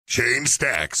Shane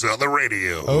Stacks on the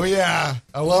radio. Oh, yeah.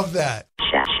 I love that.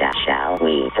 Shall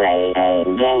we play a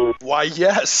game? Why,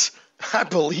 yes. I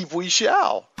believe we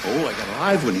shall. Oh, I got a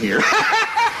live one here.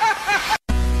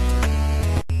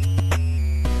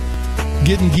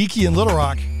 Getting geeky in Little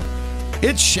Rock.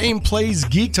 It's Shane Plays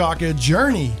Geek Talk, a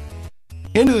journey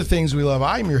into the things we love.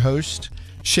 I'm your host,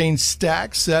 Shane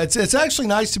Stacks. It's actually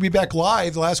nice to be back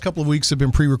live. The last couple of weeks have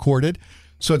been pre-recorded,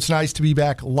 so it's nice to be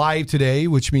back live today,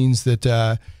 which means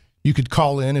that you could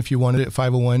call in if you wanted at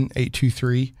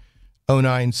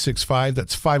 501-823-0965.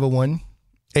 That's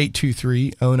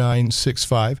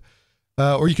 501-823-0965.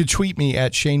 Or you could tweet me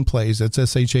at Shane Plays. That's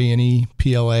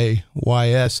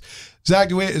ShanePlays.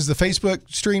 Zach, is the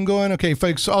Facebook stream going? Okay,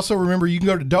 folks, also remember, you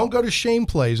can don't go to Shane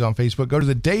Plays on Facebook. Go to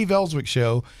the Dave Ellswick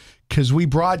Show, because we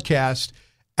broadcast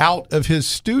out of his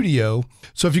studio.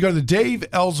 So if you go to the Dave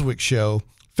Ellswick Show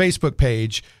Facebook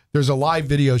page, there's a live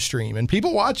video stream, and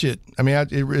people watch it. I mean,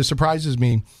 it surprises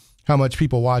me how much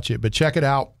people watch it, but check it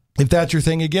out if that's your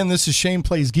thing. Again, this is Shane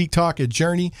Plays Geek Talk, a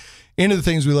journey into the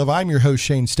things we love. I'm your host,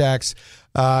 Shane Stacks,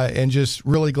 and just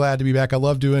really glad to be back. I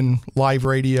love doing live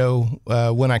radio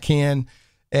when I can.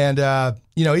 And,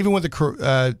 even with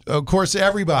of course,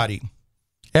 everybody's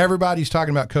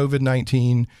talking about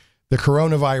COVID-19, the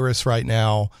coronavirus right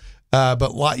now.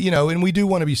 And we do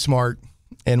want to be smart,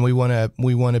 and we want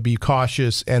to be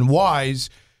cautious and wise,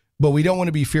 but we don't want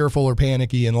to be fearful or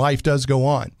panicky, and life does go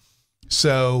on.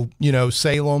 So,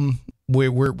 Salem,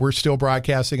 we're still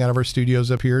broadcasting out of our studios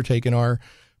up here, taking our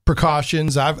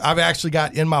precautions. I've actually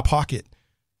got in my pocket,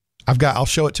 I'll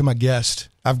show it to my guest.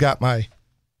 I've got my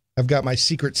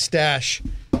secret stash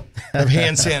of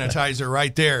hand sanitizer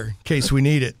right there in case we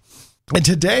need it. And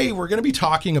today we're going to be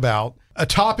talking about a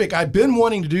topic I've been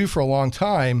wanting to do for a long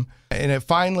time, and it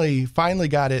finally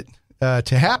got it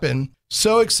to happen.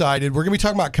 So excited. We're going to be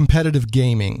talking about competitive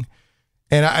gaming.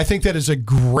 And I think that is a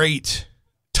great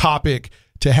topic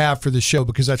to have for the show,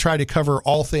 because I try to cover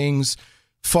all things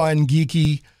fun,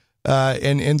 geeky,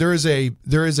 and there is a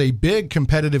big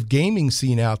competitive gaming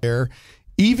scene out there,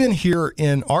 even here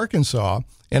in Arkansas,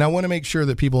 and I want to make sure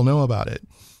that people know about it.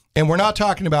 And we're not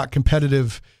talking about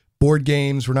competitive board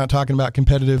games. We're not talking about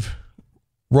competitive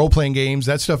role-playing games.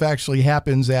 That stuff actually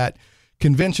happens at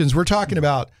conventions. We're talking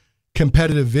about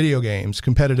competitive video games,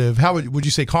 competitive, how would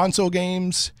you say, console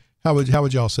games? How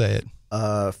would y'all say it?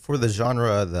 For the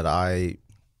genre that I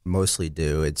mostly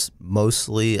do, it's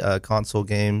mostly console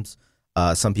games.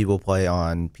 Some people play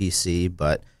on PC,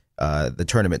 but the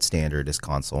tournament standard is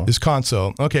console. Is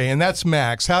console. Okay, and that's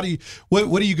Maxx.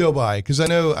 What do you go by? Because I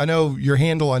know your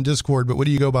handle on Discord, but what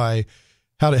do you go by?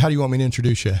 How do you want me to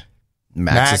introduce you?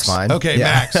 Max is fine. Okay,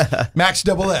 yeah. Maxx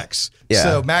XX. Yeah.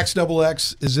 So Maxx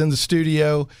XX is in the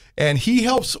studio, and he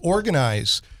helps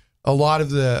organize a lot of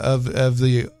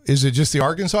the. Is it just the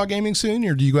Arkansas gaming scene,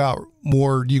 or do you go out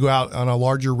on a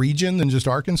larger region than just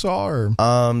Arkansas? Or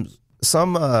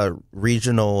some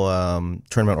regional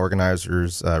tournament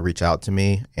organizers reach out to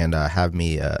me and have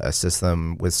me assist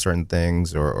them with certain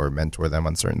things or mentor them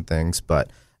on certain things.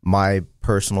 But my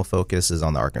personal focus is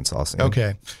on the Arkansas scene.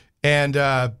 Okay, and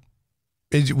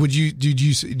do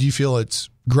you feel it's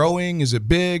growing? Is it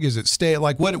big? Is it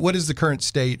what is the current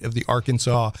state of the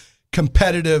Arkansas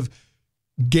competitive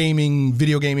gaming,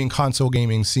 video gaming, console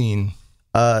gaming scene?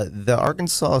 The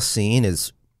Arkansas scene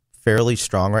is fairly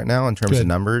strong right now in terms of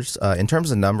numbers. In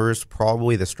terms of numbers,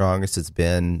 probably the strongest it's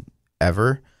been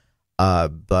ever.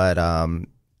 It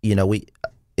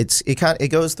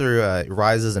goes through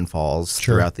rises and falls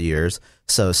throughout the years.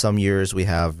 So some years we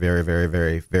have very, very,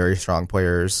 very, very strong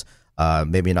players.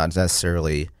 Maybe not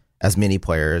necessarily as many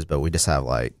players, but we just have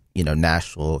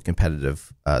national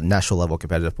level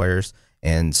competitive players.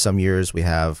 And some years we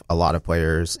have a lot of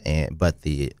players, but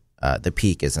the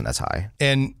peak isn't as high.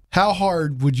 And how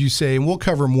hard would you say, and we'll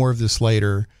cover more of this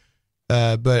later,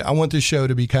 but I want this show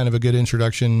to be kind of a good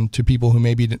introduction to people who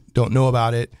maybe don't know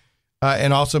about it.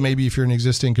 And also maybe if you're an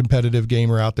existing competitive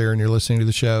gamer out there and you're listening to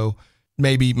the show,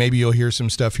 maybe you'll hear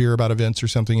some stuff here about events or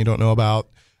something you don't know about.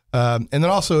 And then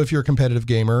also if you're a competitive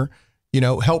gamer,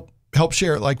 help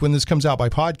share it, like when this comes out by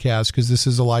podcast, because this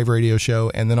is a live radio show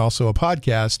and then also a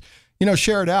podcast,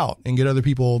 share it out and get other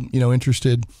people,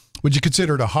 interested. Would you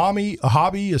consider it a hobby,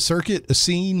 a circuit, a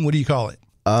scene? What do you call it?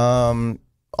 All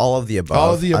of the above.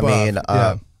 All of the above.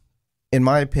 I mean, in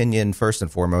my opinion, first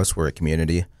and foremost, we're a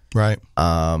community. Right.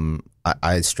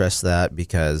 I stress that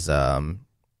because, the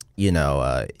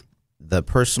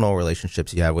personal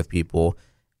relationships you have with people,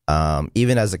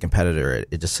 even as a competitor,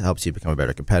 it just helps you become a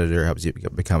better competitor, helps you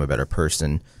become a better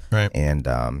person. Right. And,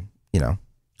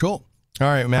 Cool. All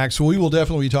right, Max. Well, we will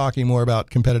definitely be talking more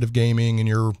about competitive gaming and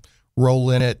your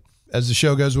role in it as the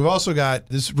show goes. We've also got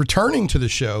this returning to the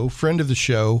show, friend of the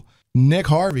show,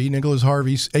 Nicholas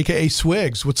Harvey, a.k.a.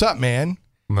 Swiggs. What's up, man?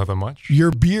 Nothing much.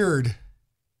 Your beard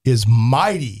is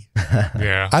mighty.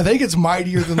 Yeah. I think it's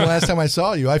mightier than the last time I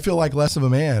saw you. I feel like less of a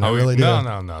man. I really do.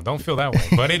 No. Don't feel that way.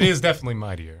 But it is definitely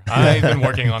mightier. I've been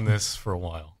working on this for a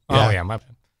while. Yeah. Oh, yeah, my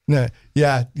bad. No,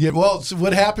 yeah. Well, so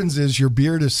what happens is your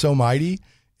beard is so mighty,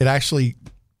 it actually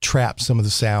traps some of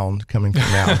the sound coming from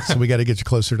your mouth. So we got to get you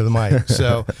closer to the mic.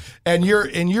 So, and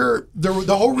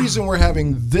the whole reason we're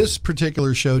having this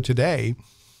particular show today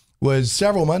was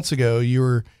several months ago. You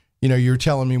were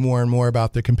telling me more and more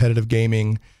about the competitive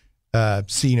gaming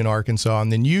scene in Arkansas,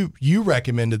 and then you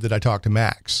recommended that I talk to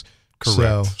Maxx.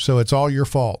 Correct. So it's all your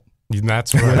fault.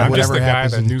 That's right. I'm just the guy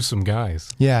that knew some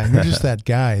guys. Yeah, you're just that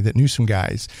guy that knew some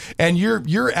guys. And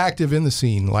you're active in the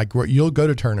scene. Like you'll go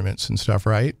to tournaments and stuff,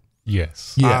 right?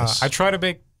 Yes. Yes. I try to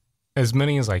make as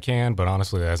many as I can, but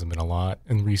honestly, there hasn't been a lot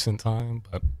in recent time.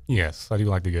 But yes, I do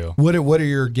like to go. What are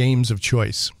your games of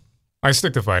choice? I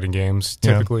stick to fighting games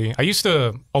typically. Yeah. I used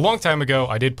to, a long time ago,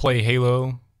 I did play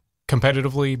Halo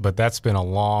competitively, but that's been a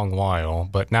long while.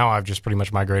 But now I've just pretty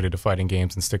much migrated to fighting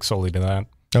games and stick solely to that.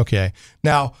 Okay.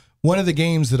 Now, one of the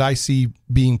games that I see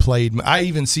being played, I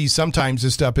even see sometimes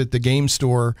just up at the game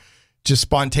store, just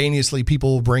spontaneously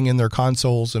people will bring in their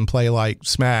consoles and play like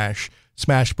Smash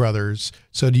Brothers.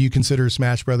 So do you consider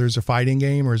Smash Brothers a fighting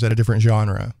game, or is that a different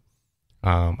genre?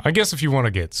 I guess if you want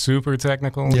to get super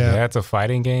technical, that's a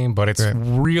fighting game, but it's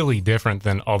really different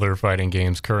than other fighting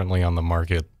games currently on the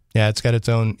market. Yeah, it's got its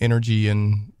own energy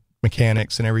and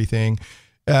mechanics and everything.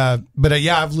 But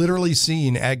I've literally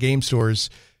seen at game stores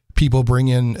people bring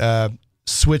in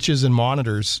switches and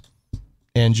monitors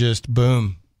and just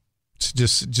boom,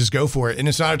 just go for it. And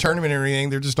it's not a tournament or anything.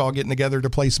 They're just all getting together to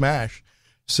play Smash.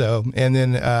 So, and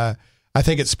then I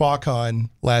think at SpaCon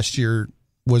last year,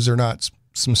 was there not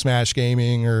some Smash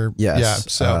gaming or?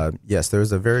 Yes. Yes, there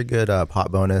was a very good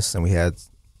pot bonus, and we had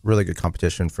really good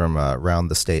competition from around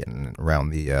the state and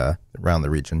around the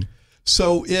region.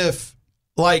 So if,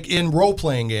 like in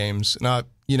role-playing games, not,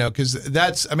 because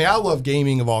I love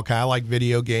gaming of all kinds. I like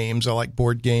video games. I like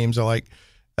board games. I like,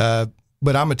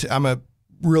 but I'm a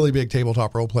really big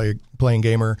tabletop role-playing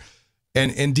gamer.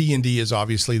 And D&D is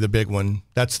obviously the big one.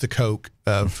 That's the Coke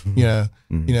of, you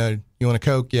want a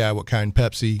Coke? Yeah, what kind?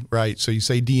 Pepsi, right? So you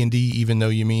say D&D even though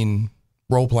you mean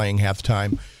role-playing half the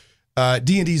time.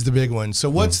 D&D is the big one. So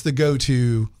what's the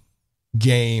go-to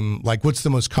game? Like, what's the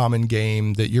most common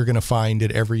game that you're going to find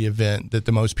at every event that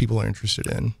the most people are interested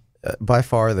in? By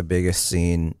far the biggest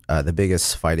scene, the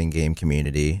biggest fighting game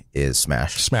community is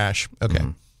Smash. Smash, okay.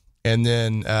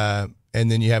 Mm-hmm.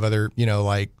 And then you have other,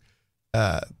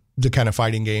 the kind of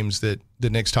fighting games that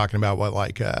Nick's talking about. What,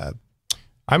 like?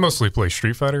 I mostly play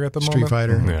Street Fighter at the moment. Street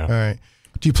Fighter, yeah. All right.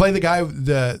 Do you play the guy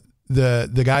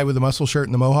the guy with the muscle shirt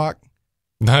and the mohawk?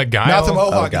 The guy, not the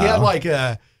mohawk. He had like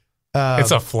a.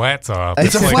 It's a flat top.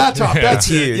 It's a flat top. That's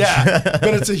huge. Yeah,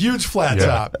 but it's a huge flat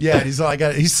top. Yeah, and he's like,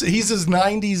 he's as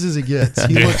 90s as it gets.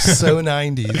 He looks so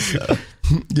 90s.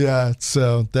 Yeah,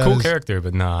 so that cool character,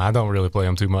 but no, I don't really play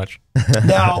him too much.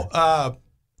 Now, I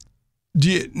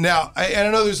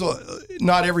know there's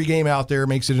not every game out there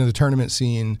makes it into the tournament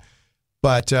scene,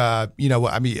 but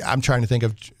I'm trying to think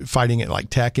of fighting it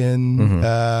like Tekken.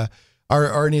 Mm-hmm.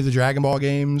 Are any of the Dragon Ball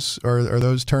games, or are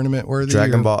those tournament worthy?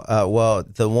 Dragon Ball, well,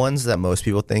 the ones that most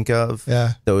people think of,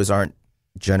 those aren't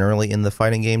generally in the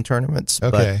fighting game tournaments.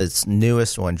 Okay. But this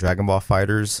newest one, Dragon Ball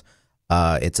Fighters,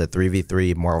 it's a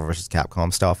 3v3 Marvel vs.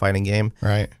 Capcom style fighting game.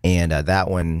 Right. And that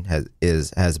one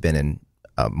has been in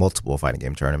multiple fighting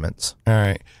game tournaments. All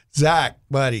right. Zach,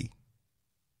 buddy,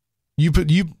 you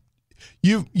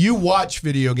watch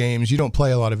video games. You don't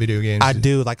play a lot of video games. I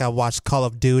do. Like, I watch Call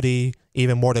of Duty,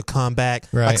 even Mortal Kombat.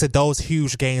 Right. Like I said, those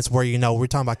huge games where, we're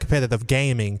talking about competitive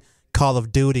gaming, Call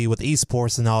of Duty with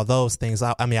esports and all those things.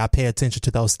 I pay attention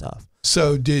to those stuff.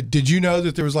 So did you know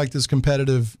that there was like this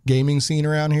competitive gaming scene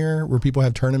around here where people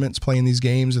have tournaments playing these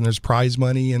games and there's prize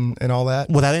money and all that?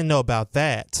 Well, I didn't know about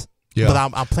that. Yeah. But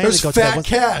I'm planning to go to that. There's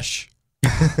fat cash.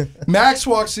 Maxx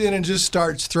walks in and just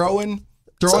starts throwing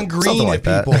green like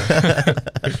at people.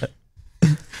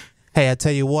 Hey, I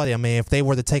tell you what, if they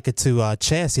were to take it to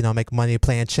chess, make money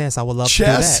playing chess, I would love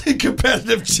chess? to do that.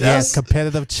 Competitive chess? Yes,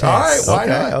 competitive chess. All right, why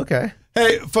not? Okay.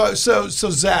 Hey, so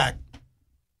Zach,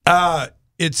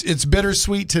 it's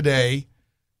bittersweet today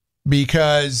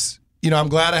because, I'm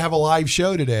glad I have a live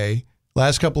show today.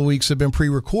 Last couple of weeks have been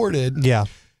pre-recorded. Yeah.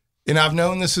 And I've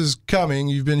known this is coming.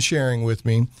 You've been sharing with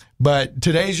me. But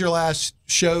today's your last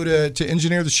show to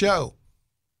engineer the show.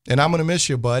 And I'm going to miss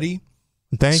you, buddy.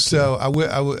 Thank you. So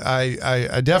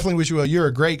I definitely wish you well. You're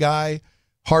a great guy,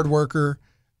 hard worker.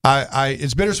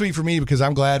 it's bittersweet for me because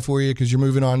I'm glad for you because you're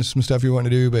moving on to some stuff you want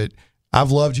to do. But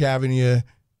I've loved having you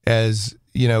as,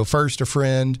 first a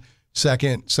friend,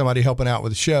 second somebody helping out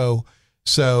with the show.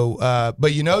 So,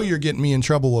 but you're getting me in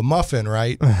trouble with Muffin,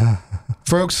 right?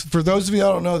 Folks, for those of you that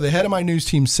don't know, the head of my news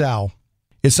team, Sal,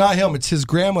 it's not him, it's his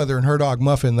grandmother and her dog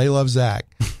Muffin. They love Zach.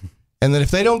 And then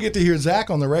if they don't get to hear Zach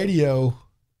on the radio,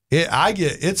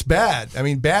 it's bad. I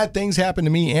mean, bad things happen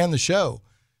to me and the show.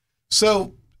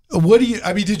 So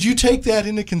did you take that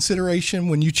into consideration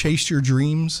when you chased your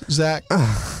dreams, Zach?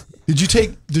 Did you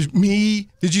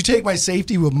take my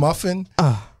safety with Muffin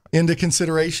into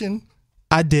consideration?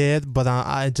 I did, but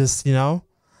I just, I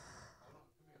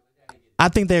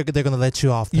think they're going to let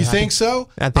you off. You think so?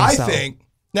 I think so.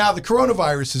 Now the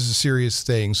coronavirus is a serious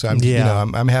thing, so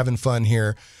I'm having fun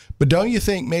here. But don't you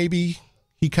think maybe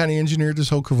he kind of engineered this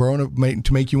whole corona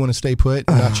to make you want to stay put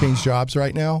and not change jobs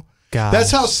right now? Gosh. That's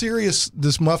how serious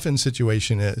this Muffin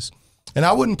situation is. And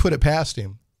I wouldn't put it past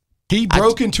him. He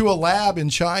broke into a lab in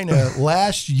China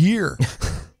last year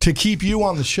to keep you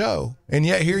on the show. And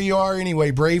yet here you are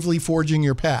anyway, bravely forging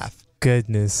your path.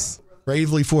 Goodness.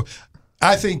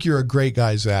 I think you're a great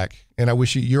guy, Zach. And I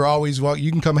wish you're always welcome.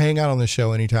 You can come hang out on the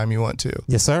show anytime you want to.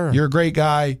 Yes, sir. You're a great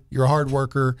guy. You're a hard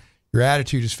worker. Your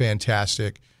attitude is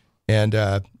fantastic. And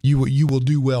you will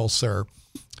do well, sir.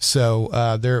 So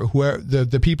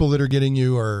the people that are getting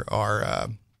you are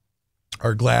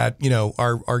glad,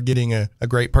 are getting a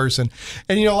great person.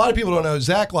 And, a lot of people don't know,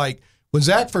 Zach, like when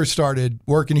Zach first started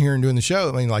working here and doing the show,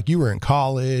 I mean, like you were in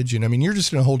college and I mean, you're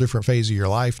just in a whole different phase of your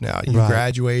life now. You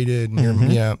graduated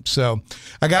and so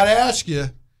I got to ask you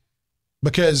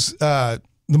because the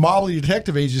Mobley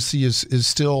Detective Agency is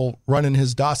still running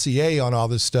his dossier on all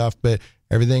this stuff, but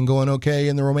everything going okay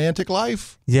in the romantic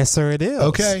life? Yes, sir, it is.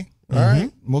 Okay. All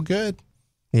right. Well, good.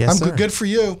 Yes, sir. Good for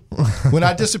you. When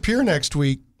I disappear next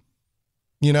week,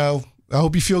 I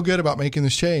hope you feel good about making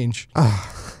this change.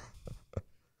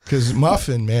 Because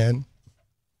Muffin, man,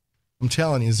 I'm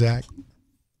telling you, Zach.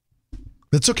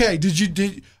 That's okay. Do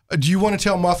you want to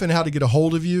tell Muffin how to get a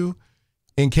hold of you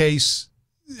in case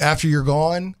after you're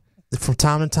gone? From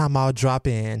time to time, I'll drop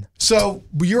in. So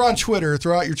you're on Twitter.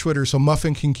 Throw out your Twitter so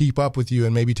Muffin can keep up with you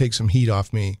and maybe take some heat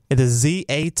off me. It is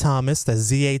Z.A. Thomas.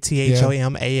 That's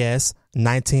ZATHOMAS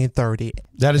 1930.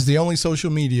 That is the only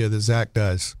social media that Zach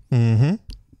does. Mm-hmm.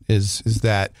 Is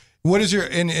that what is your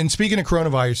and speaking of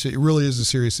coronavirus, it really is a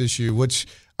serious issue. Which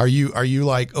are you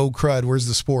like, oh crud, where's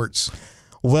the sports?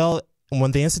 Well,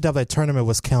 when the NCAA tournament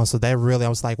was canceled, I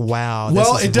was like, wow.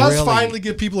 Well, it does finally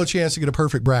give people a chance to get a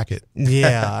perfect bracket.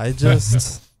 Yeah, it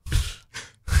just.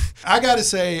 I gotta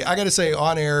say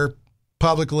on air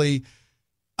publicly,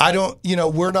 I don't.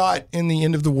 We're not in the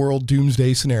end of the world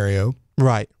doomsday scenario.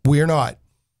 Right. We are not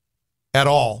at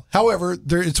all. However,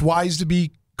 it's wise to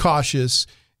be cautious.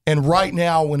 And right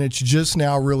now, when it's just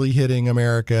now really hitting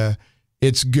America,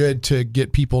 it's good to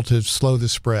get people to slow the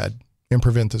spread and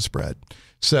prevent the spread.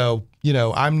 So,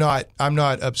 I'm not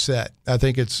upset. I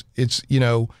think it's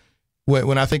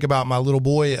when I think about my little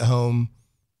boy at home,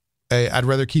 I'd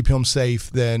rather keep him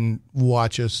safe than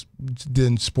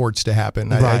than sports to happen.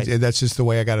 Right. That's just the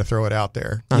way I got to throw it out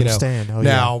there. I understand.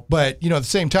 But at the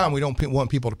same time, we don't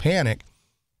want people to panic.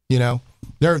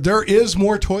 There is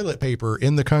more toilet paper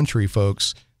in the country,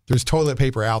 folks. There's toilet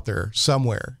paper out there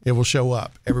somewhere. It will show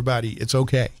up. Everybody, it's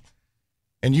okay.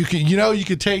 And you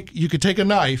could take a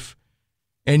knife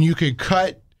and you could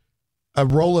cut a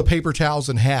roll of paper towels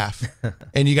in half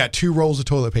and you got 2 rolls of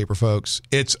toilet paper, folks.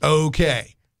 It's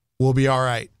okay. We'll be all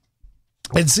right.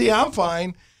 And see, I'm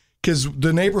fine because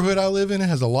the neighborhood I live in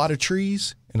has a lot of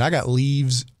trees and I got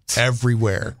leaves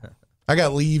everywhere. I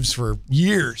got leaves for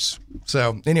years.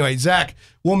 So anyway, Zach,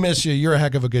 we'll miss you. You're a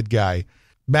heck of a good guy.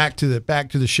 Back to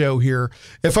the show here.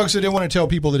 And folks, I did want to tell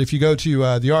people that if you go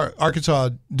to the Arkansas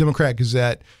Democrat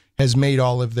Gazette has made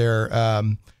all of their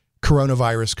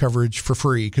coronavirus coverage for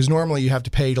free because normally you have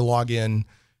to pay to log in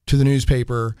to the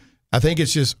newspaper. I think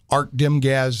it's just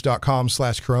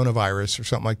arcdemgaz.com/coronavirus or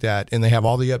something like that. And they have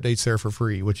all the updates there for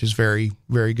free, which is very,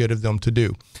 very good of them to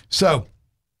do. So,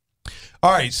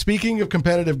 all right, speaking of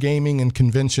competitive gaming and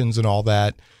conventions and all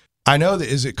that, I know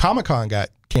that Comic-Con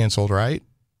got canceled, right?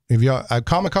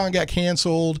 Comic-Con got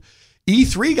canceled.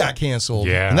 E3 got canceled.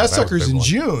 Yeah, and that sucker's in one.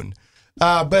 June.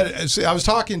 But I was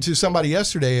talking to somebody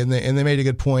yesterday, and they made a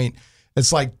good point.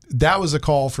 It's like that was a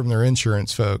call from their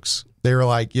insurance folks. They were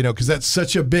like, because that's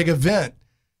such a big event.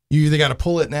 You either got to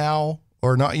pull it now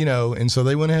or not, and so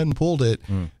they went ahead and pulled it.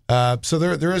 So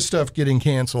there is stuff getting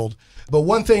canceled. But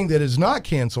one thing that is not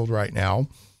canceled right now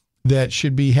that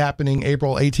should be happening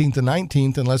April 18th and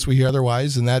 19th, unless we hear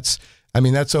otherwise, and that's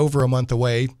over a month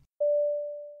away.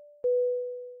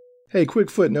 Hey,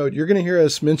 quick footnote. You're going to hear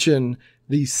us mention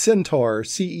the Centaur,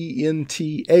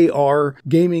 CENTAR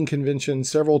gaming convention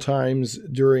several times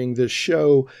during this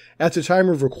show. At the time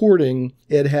of recording,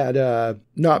 it had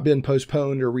not been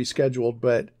postponed or rescheduled,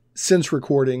 but since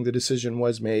recording, the decision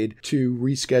was made to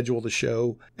reschedule the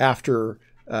show after,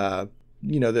 the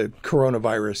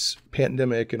coronavirus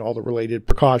pandemic and all the related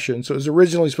precautions. So it was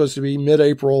originally supposed to be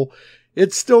mid-April.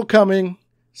 It's still coming,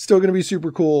 still going to be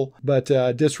super cool, but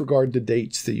disregard the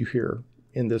dates that you hear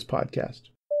in this podcast.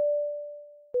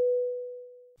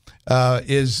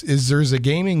 There's a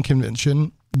gaming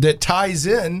convention that ties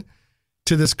in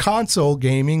to this console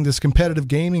gaming, this competitive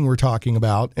gaming we're talking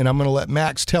about, and I'm going to let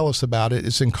Max tell us about it.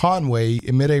 It's in Conway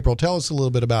in mid-April. Tell us a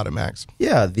little bit about it, Max.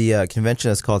 Yeah, the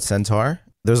convention is called Centaur.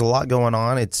 There's a lot going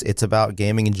on. It's about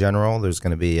gaming in general. There's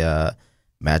going to be a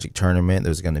Magic tournament.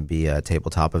 There's going to be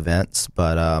tabletop events,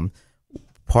 but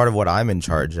part of what I'm in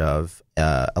charge of,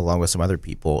 along with some other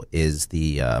people, is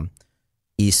the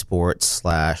esports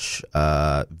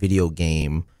 / video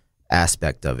game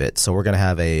aspect of it. So we're going to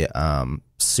have a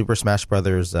Super Smash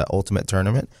Brothers Ultimate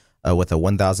Tournament with a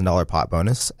 $1,000 pot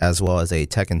bonus, as well as a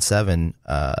Tekken 7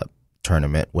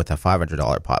 tournament with a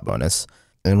 $500 pot bonus.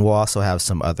 And we'll also have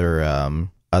some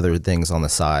other things on the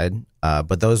side,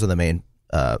 but those are the main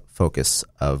focus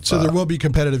of. So there will be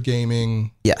competitive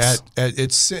gaming. Yes,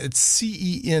 it's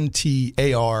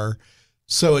CENTAR,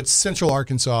 so it's Central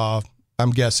Arkansas.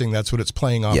 I'm guessing that's what it's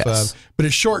playing off of, but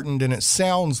it's shortened and it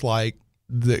sounds like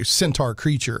the Centaur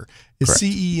creature. It's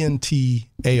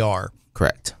CENTAR.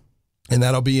 Correct. And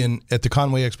that'll be at the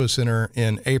Conway Expo Center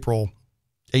in April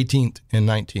 18th and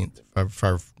 19th, if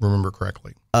I remember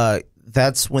correctly.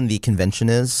 That's when the convention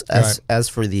is. As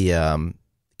for the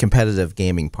competitive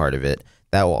gaming part of it,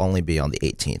 that will only be on the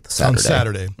 18th, Saturday. On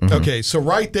Saturday. Mm-hmm. Okay, so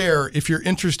right there, if you're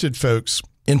interested, folks,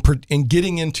 in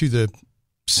getting into the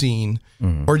scene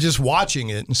or just watching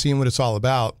it and seeing what it's all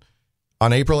about,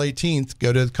 on April 18th,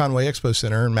 go to the Conway Expo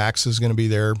Center, and Max is going to be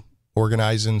there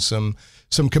organizing some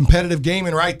competitive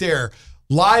gaming right there.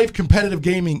 Live competitive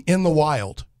gaming in the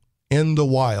wild. And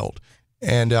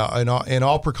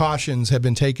all precautions have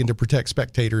been taken to protect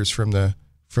spectators from the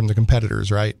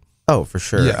competitors, right? Oh, for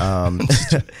sure. Yeah.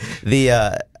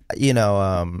 The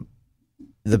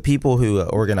people who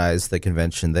organize the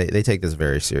convention, they take this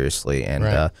very seriously, and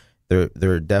right.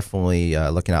 They're definitely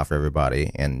looking out for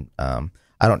everybody. And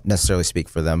I don't necessarily speak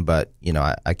for them, but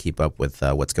I keep up with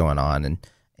what's going on,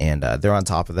 and they're on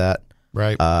top of that.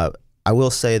 Right. I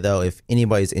will say, though, if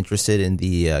anybody's interested in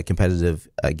the competitive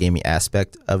gaming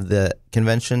aspect of the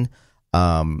convention,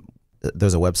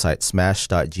 there's a website,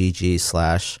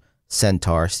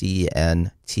 smash.gg/Centaur,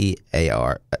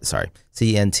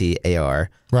 CENTAR,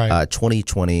 right.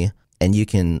 2020, and you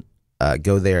can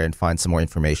go there and find some more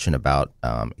information about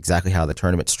exactly how the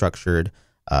tournament's structured,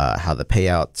 how the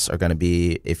payouts are going to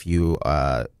be if you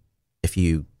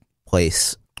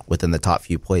place within the top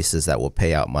few places that will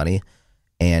pay out money.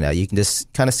 And you can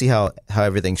just kind of see how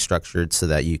everything's structured so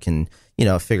that you can,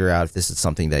 figure out if this is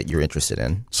something that you're interested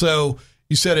in. So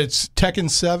you said it's Tekken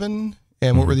 7,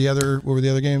 and what were the other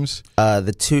games?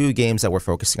 The two games that we're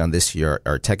focusing on this year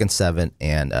are Tekken 7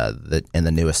 and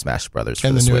the newest Smash Brothers.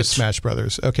 And the newest Smash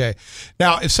Brothers. Okay.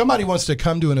 Now, if somebody wants to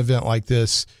come to an event like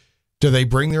this, do they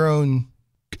bring their own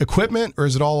equipment, or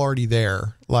is it all already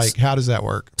there? Like, how does that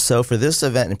work? So for this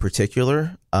event in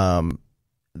particular,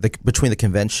 between the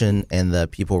convention and the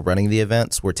people running the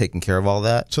events, we're taking care of all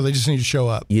that. So they just need to show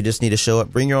up. You just need to show up,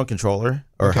 bring your own controller,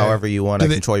 or however you want to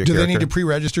control your character. Do they need to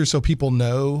pre-register so people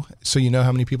know, so you know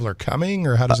how many people are coming,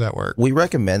 or how does that work? We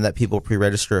recommend that people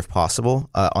pre-register if possible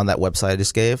on that website I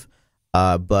just gave,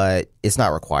 but it's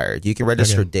not required. You can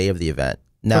register day of the event.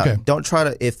 Now, don't try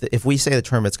to, if we say the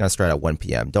tournament's going to start at 1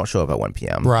 p.m., don't show up at 1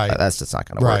 p.m. Right. That's just not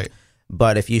going to work.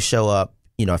 But if you show up,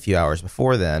 a few hours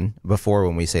before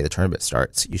when we say the tournament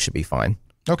starts, you should be fine.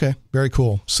 Okay, very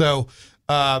cool. So,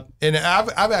 and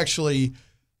I've actually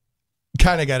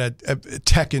kind of got a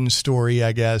Tekken story,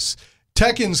 I guess.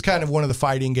 Tekken's kind of one of the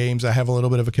fighting games I have a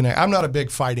little bit of a connect. I'm not a big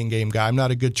fighting game guy. I'm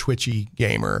not a good twitchy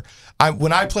gamer.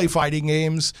 When I play fighting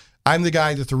games, I'm the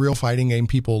guy that the real fighting game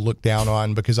people look down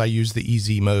on because I use the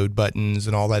easy mode buttons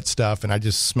and all that stuff, and I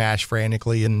just smash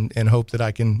frantically and hope that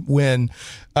I can win.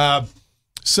 I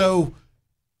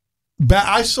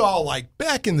saw,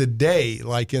 back in the day, in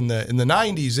the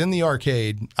 90s in the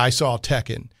arcade, I saw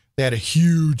Tekken. They had a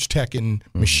huge Tekken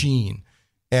machine,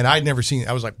 and I'd never seen it.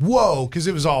 I was like, whoa, because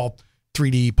it was all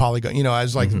 3D polygon. I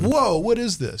was like, whoa, what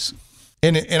is this?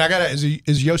 And I got it.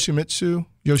 Is Yoshimitsu?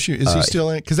 Is he still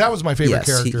in it? Because that was my favorite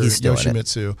character, he's still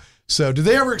Yoshimitsu. So, do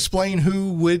they ever explain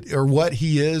who or what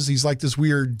he is? He's like this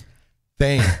weird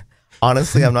thing.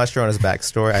 Honestly, I'm not sure on his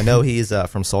backstory. I know he's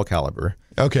from Soul Calibur.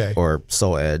 Okay. Or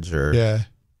Soul Edge, or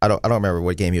I don't remember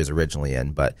what game he was originally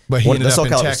in, but he one ended the Soul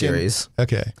up in Calibur Tekken? series.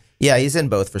 Okay. Yeah, he's in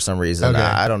both for some reason. Okay.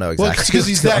 I don't know exactly. Well, because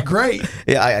he's that great.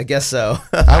 Yeah, I guess so.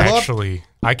 Actually,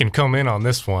 I can come in on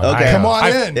this one. Okay. Come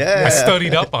on in. Yeah. I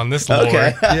studied up on this lore.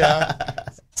 Okay. Yeah.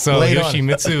 So Lay it on.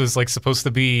 Yoshimitsu is like supposed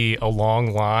to be a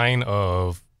long line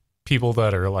of people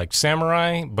that are like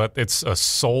samurai, but it's a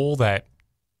soul that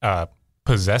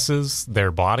possesses their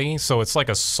body. So it's like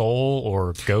a soul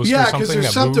or ghost or Yeah, something. because there's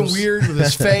that something moves. weird with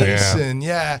his face, and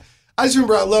I just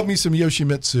remember I love me some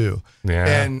Yoshimitsu, Yeah.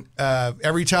 and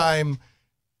every time,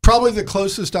 probably the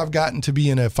closest I've gotten to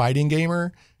being a fighting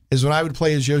gamer is when I would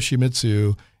play as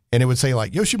Yoshimitsu, and it would say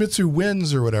like Yoshimitsu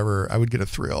wins or whatever. I would get a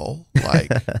thrill like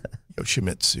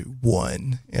Yoshimitsu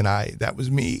won, and that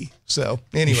was me. So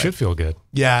anyway, You should feel good.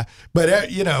 yeah, but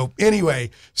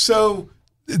anyway, so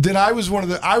then I was one of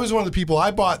the people.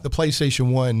 I bought the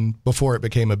PlayStation 1 before it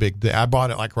became a big thing. I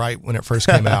bought it like right when it first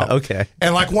came out. Okay.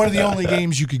 And like one of the only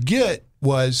games you could get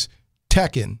was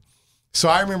Tekken. So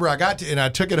I remember I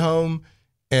took it home,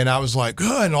 and I was like,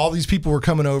 oh, and all these people were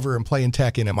coming over and playing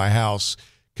Tekken at my house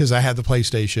because I had the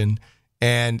PlayStation.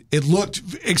 And it looked,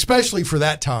 especially for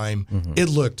that time, it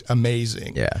looked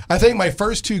amazing. Yeah. I think my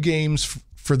first two games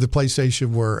for the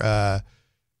PlayStation were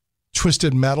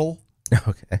Twisted Metal.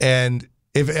 Okay. And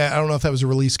I don't know if that was a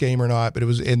release game or not, but it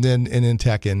was, and then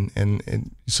Tekken,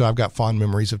 and so I've got fond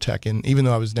memories of Tekken, even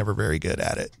though I was never very good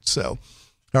at it. So,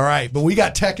 all right, but we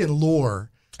got Tekken lore.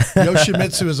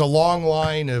 Yoshimitsu is a long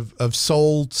line of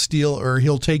soul steel, or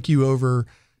he'll take you over.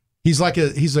 He's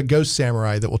a ghost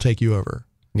samurai that will take you over.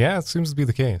 Yeah, it seems to be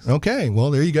the case. Okay,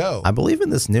 well there you go. I believe in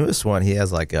this newest one, he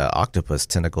has like octopus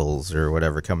tentacles or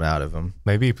whatever coming out of him.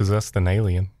 Maybe he possessed an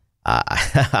alien.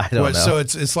 I don't know. So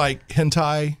it's like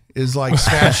hentai is like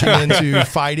smashing into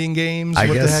fighting games. I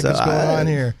what the guess heck so. is going on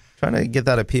here? Trying to get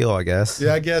that appeal, I guess.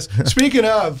 Yeah, I guess. Speaking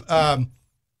of, and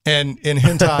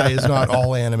hentai is not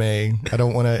all anime. I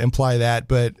don't want to imply that,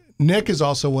 but Nick is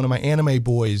also one of my anime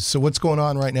boys. So what's going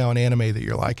on right now in anime that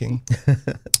you're liking?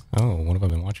 Oh, what have I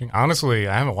been watching? Honestly,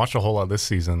 I haven't watched a whole lot this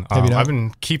season. Have you not? I've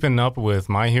been keeping up with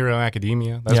My Hero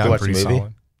Academia. That's Yeah. been Watch the pretty movie?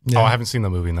 solid. Yeah. Oh, I haven't seen the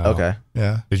movie, no. Okay.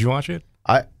 Yeah. Did you watch it?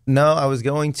 No, I was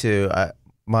going to.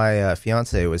 My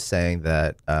fiance was saying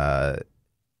that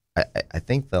I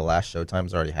think the last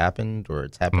showtime's already happened, or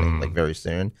it's happening like very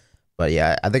soon. But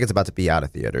yeah, I think it's about to be out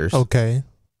of theaters. Okay.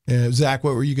 Zach,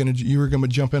 what were you were gonna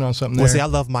jump in on something Well, there? see, I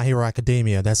love My Hero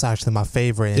Academia. That's actually my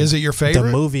favorite. Is it your favorite?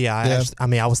 The movie Yeah.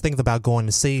 I was thinking about going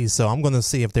to see, so I'm going to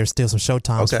see if there's still some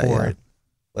showtimes Okay, for yeah. it.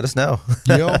 Let us know.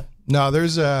 No,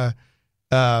 there's in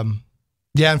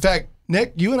fact,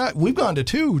 Nick, you and I, we've gone to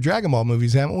 2 Dragon Ball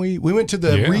movies, haven't we? We went to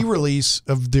the re-release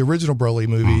of the original Broly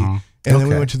movie, and then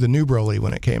we went to the new Broly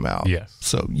when it came out. Yes.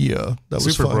 So yeah, that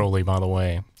was Super fun. Broly, by the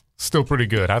way. Still pretty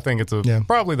good. I think it's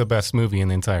probably the best movie in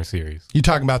the entire series. You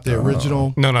talking about the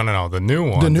original? No. The new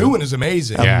one. The new one is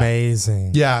amazing. Yeah.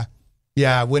 Amazing.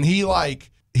 Yeah. When he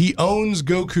owns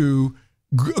Goku.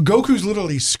 Goku's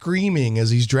literally screaming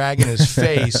as he's dragging his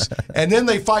face, and then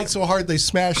they fight so hard they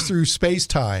smash through space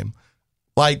time.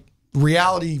 Like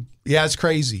reality, yeah, it's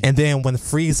crazy. And then when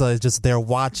Frieza is just there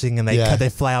watching, and they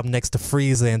fly up next to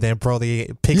Frieza, and then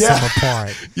Broly picks him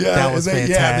apart. That was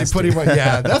fantastic. Yeah, they put him.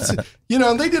 Yeah, that's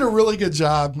they did a really good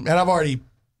job. And I've already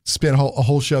spent a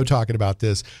whole show talking about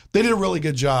this. They did a really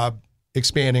good job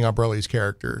expanding on Broly's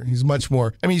character. He's much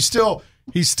more. I mean,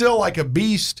 he's still like a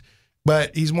beast,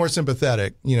 but he's more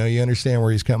sympathetic. You understand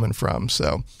where he's coming from.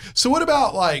 So what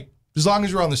about, like, as long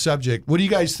as we're on the subject, what do you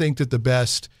guys think that the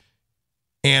best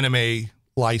anime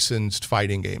licensed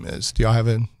fighting game is? Do y'all have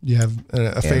a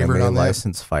favorite Anime on that?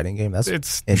 licensed fighting game? It's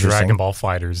interesting. Dragon Ball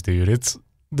Fighters, dude.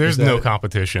 There's no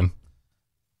competition.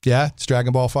 Yeah, it's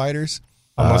Dragon Ball Fighters.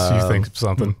 Unless you think of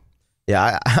something.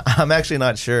 Yeah, I'm actually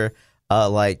not sure.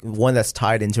 Like one that's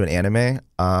tied into an anime.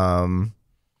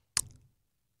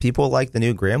 People like the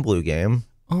new Grand Blue game.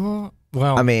 Well,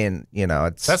 I mean,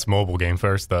 that's mobile game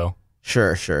first, though.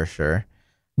 Sure.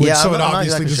 Which, so I'm it not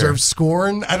obviously exactly deserves sure.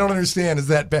 scorn. I don't understand. Is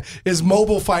that bad? Is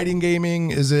mobile fighting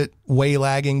gaming, is it way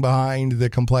lagging behind the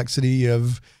complexity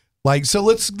of, like, so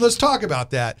let's talk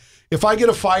about that. If I get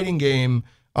a fighting game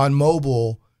on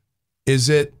mobile,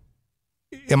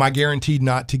 am I guaranteed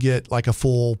not to get like a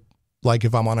full, like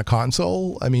if I'm on a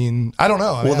console? I mean, I don't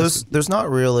know. I mean, there's not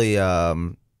really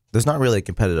a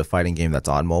competitive fighting game that's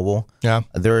on mobile. Yeah.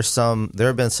 There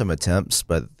have been some attempts,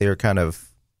 but they're kind of,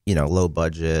 low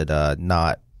budget,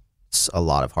 not a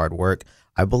lot of hard work.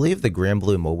 I believe the Grand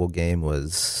Blue mobile game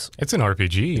it's an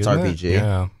RPG. It's isn't RPG. It?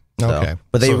 Yeah. Okay.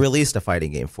 But they released a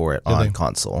fighting game for it on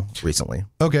console recently.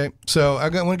 Okay. So I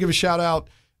want to give a shout out.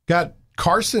 Got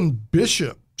Carson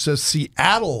Bishop says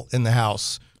Seattle in the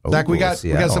house. Zach, we got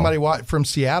somebody from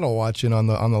Seattle watching on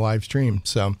the live stream.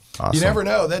 So awesome. You never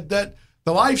know that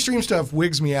the live stream stuff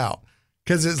wigs me out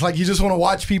because it's like you just want to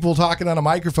watch people talking on a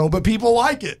microphone, but people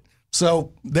like it.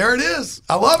 So there it is.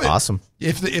 I love it. Awesome.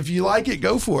 If you like it,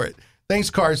 go for it. Thanks,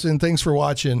 Carson. Thanks for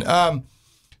watching.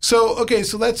 So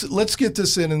let's get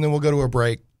this in and then we'll go to a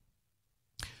break.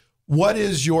 What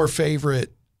is your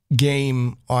favorite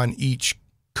game on each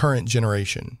current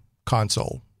generation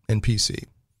console and PC?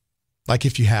 Like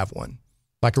if you have one,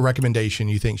 like a recommendation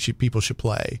you think people should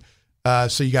play.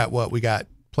 So you got what? We got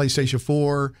PlayStation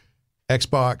 4,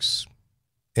 Xbox,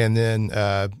 and then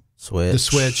the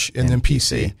Switch, and then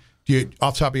PC. Do you,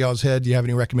 off the top of y'all's head, do you have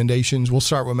any recommendations? We'll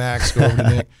start with Max, go over to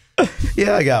Nick.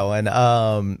 Yeah, I got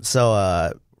one.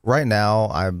 So right now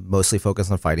I'm mostly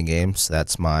focused on fighting games.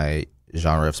 That's my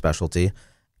genre of specialty.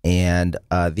 And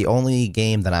the only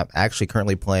game that I'm actually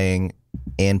currently playing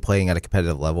and playing at a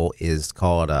competitive level is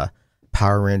called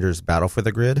Power Rangers Battle for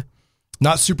the Grid.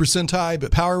 Not Super Sentai,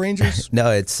 but Power Rangers?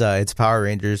 No, it's Power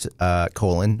Rangers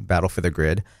Battle for the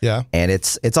Grid. Yeah. And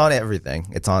it's on everything.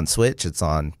 It's on Switch, it's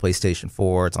on PlayStation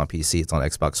 4, it's on PC, it's on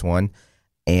Xbox One.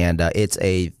 And it's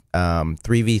a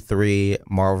 3v3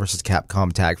 Marvel vs.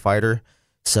 Capcom tag fighter.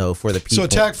 So for the people, so a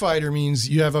tag fighter means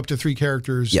you have up to 3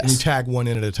 characters and you tag one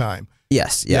in at a time.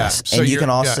 Yes. Yeah. So and you can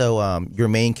also, your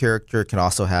main character can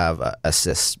also have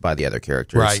assists by the other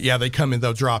characters. Right. Yeah. They come in,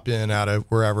 they'll drop in out of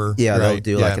wherever. Yeah. Right?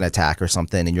 They'll do like an attack or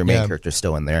something and your main character's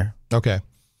still in there. Okay.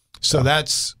 So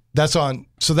that's on,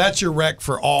 so that's your rec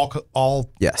for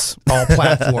all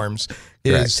platforms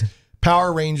is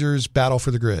Power Rangers Battle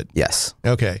for the Grid. Yes.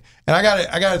 Okay. And I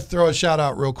got to throw a shout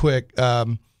out real quick.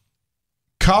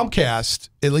 Comcast,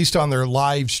 at least on their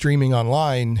live streaming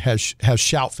online, has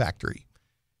Shout Factory.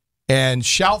 And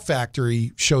Shout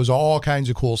Factory shows all kinds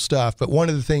of cool stuff. But one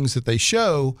of the things that they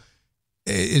show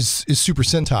is Super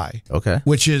Sentai. Okay.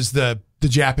 Which is the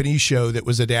Japanese show that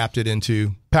was adapted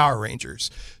into Power Rangers.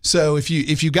 So if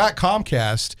you got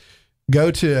Comcast,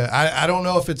 go to, I don't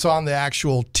know if it's on the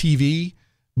actual TV,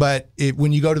 but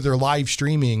when you go to their live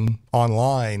streaming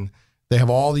online, they have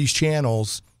all these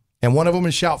channels. And one of them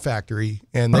is Shout Factory,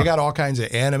 and they got all kinds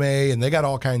of anime, and they got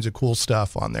all kinds of cool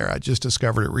stuff on there. I just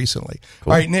discovered it recently.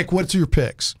 Cool. All right, Nick, what's your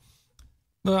picks?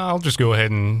 I'll just go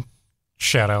ahead and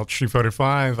shout out Street Fighter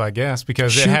 5, I guess,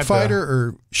 because Street it had Fighter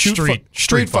or Street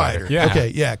Fighter. Yeah. Okay,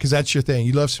 yeah, because that's your thing.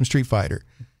 You love some Street Fighter.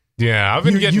 Yeah, I've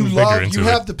been getting bigger into it. You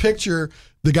have the picture,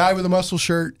 the guy with the muscle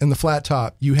shirt and the flat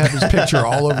top. You have his picture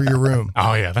all over your room.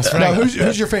 Oh yeah, that's right. Now,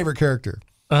 who's your favorite character?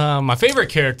 My favorite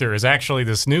character is actually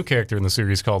this new character in the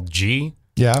series called G.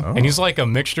 Yeah. And he's like a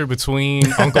mixture between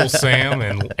Uncle Sam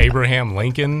and Abraham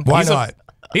Lincoln. Why not?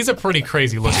 He's a pretty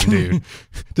crazy looking dude.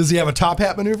 Does he have a top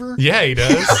hat maneuver? Yeah, he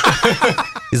does.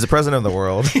 He's the president of the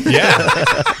world.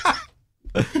 Yeah.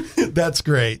 That's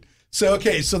great. So,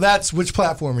 that's which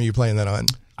platform are you playing that on?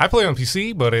 I play on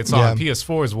PC, but it's on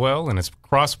PS4 as well, and it's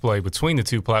cross-play between the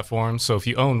two platforms. So if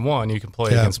you own one, you can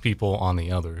play against people on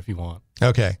the other if you want.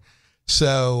 Okay.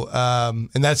 So,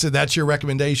 and that's your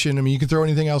recommendation. I mean, you can throw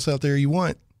anything else out there you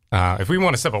want. If we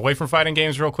want to step away from fighting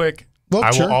games real quick, well,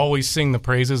 I sure. will always sing the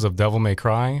praises of Devil May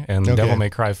Cry, and Devil May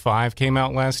Cry 5 came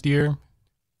out last year. If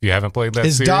you haven't played that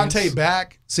series. Is Dante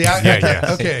back? See,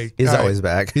 yeah. Okay. He's always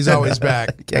back. He's always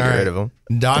back. Can't get rid of him.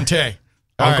 Dante.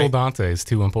 Uncle Dante is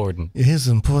too important. It is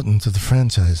important to the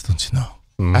franchise, don't you know?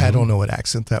 Mm-hmm. I don't know what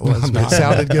accent that was, but it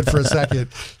sounded good for a second.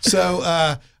 So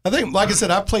I think, like I said,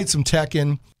 I've played some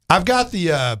Tekken. I've got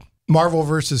the Marvel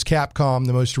vs. Capcom,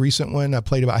 the most recent one. I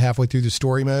played about halfway through the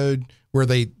story mode where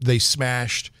they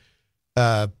smashed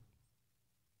the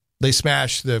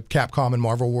Capcom and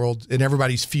Marvel world, and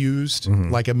everybody's fused,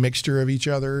 like a mixture of each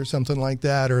other or something like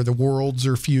that, or the worlds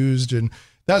are fused, and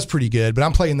that was pretty good. But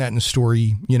I'm playing that in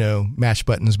story, mash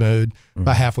buttons mode.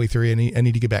 About halfway through, I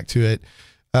need to get back to it.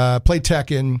 Played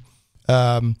Tekken.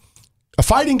 A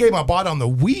fighting game I bought on the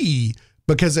Wii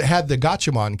because it had the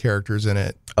Gatchaman characters in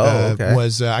it. Oh, okay.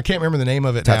 I can't remember the name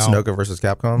of it now. Tatsunoko versus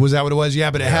Capcom? Was that what it was?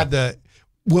 Yeah, but it had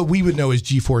what we would know as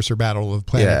G-Force or Battle of the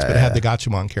Planets, but it had the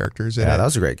Gatchaman characters in it. Yeah, that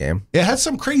was a great game. It had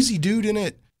some crazy dude in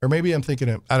it, or maybe I'm thinking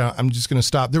of, I'm just going to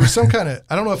stop. There was some kind of,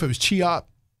 I don't know if it was Chiop,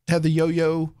 had the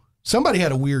yo-yo. Somebody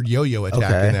had a weird yo-yo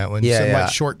attack in that one. Some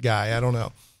like short guy. I don't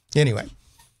know. Anyway,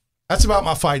 that's about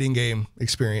my fighting game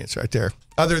experience right there.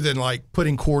 Other than like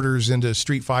putting quarters into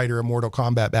Street Fighter or Mortal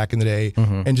Kombat back in the day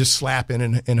and just slapping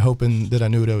and hoping that I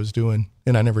knew what I was doing,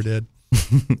 and I never did.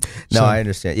 No, I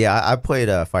understand. Yeah, I played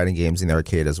fighting games in the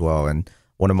arcade as well, and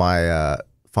one of my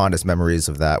fondest memories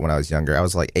of that when I was younger, I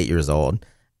was like 8 years old,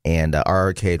 and our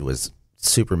arcade was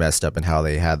super messed up in how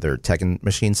they had their Tekken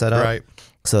machine set up. Right.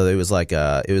 So it was like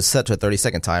it was set to a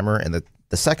 30-second timer, and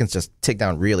the seconds just tick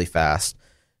down really fast.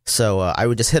 So I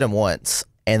would just hit him once,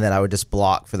 and then I would just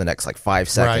block for the next like 5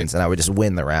 seconds, and I would just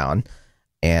win the round.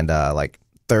 And like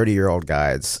 30-year-old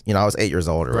guys, I was 8 years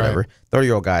old or whatever.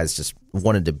 30-year-old guys just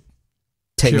wanted to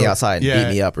take me outside and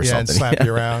beat me up or something. And slap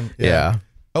you around. Yeah.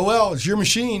 Oh, well, it's your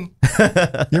machine.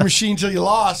 Your machine till you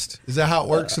lost. Is that how it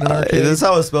works in an arcade? This is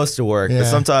how it's supposed to work. But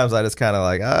sometimes I just kind of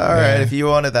like, all right, if you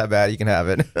want it that bad, you can have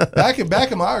it.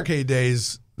 back in my arcade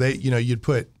days, you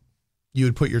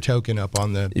would put your token up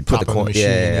on the top of the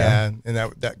machine. And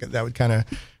that would kind of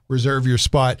reserve your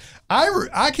spot.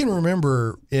 I can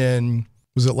remember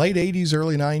was it late 80s,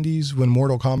 early 90s when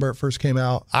Mortal Kombat first came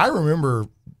out? I remember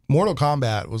Mortal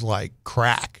Kombat was like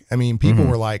crack. I mean, people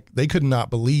were like, they could not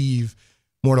believe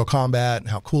Mortal Kombat and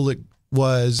how cool it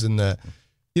was, and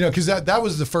because that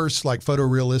was the first like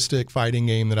photorealistic fighting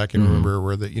game that I can remember,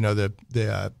 where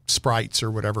the sprites or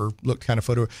whatever looked kind of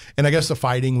photo, and I guess the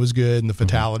fighting was good and the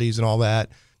fatalities and all that.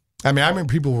 I mean, I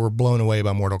remember people were blown away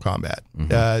by Mortal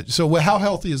Kombat. So how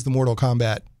healthy is the Mortal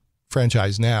Kombat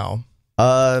franchise now?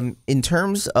 In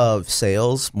terms of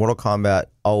sales, Mortal Kombat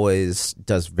always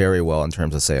does very well in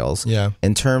terms of sales. Yeah.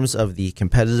 In terms of the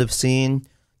competitive scene,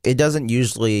 it doesn't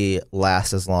usually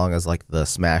last as long as like the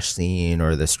Smash scene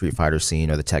or the Street Fighter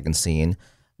scene or the Tekken scene,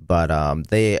 but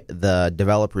the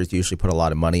developers usually put a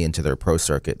lot of money into their pro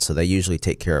circuit, so they usually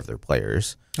take care of their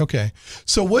players. Okay,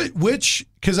 so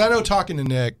because I know, talking to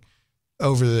Nick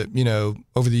over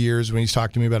the years when he's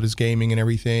talked to me about his gaming and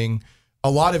everything, a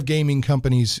lot of gaming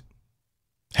companies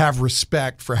have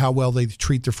respect for how well they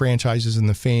treat their franchises and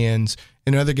the fans,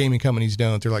 and other gaming companies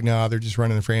don't. They're like, no, they're just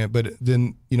running the franchise. But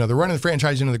then, they're running the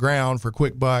franchise into the ground for a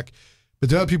quick buck. But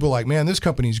the other people are like, man, this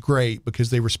company's great because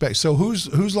they respect. So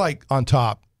who's like on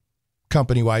top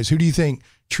company-wise? Who do you think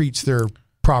treats their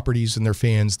properties and their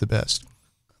fans the best?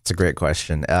 It's a great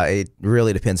question. It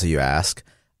really depends who you ask.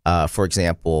 For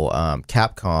example,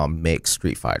 Capcom makes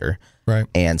Street Fighter. Right.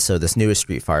 And so this newest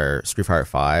Street Fighter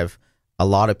 5, a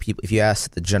lot of people, if you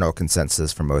ask the general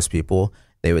consensus for most people,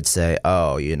 they would say,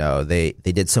 oh, they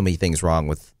did so many things wrong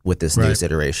with this newest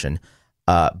iteration.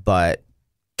 But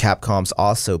Capcom's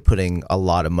also putting a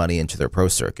lot of money into their pro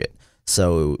circuit.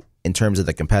 So in terms of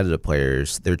the competitive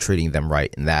players, they're treating them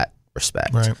right in that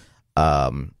respect. Right.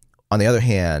 On the other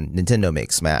hand, Nintendo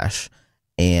makes Smash,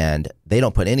 and they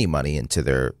don't put any money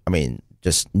into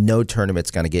just no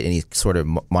tournament's going to get any sort of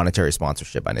monetary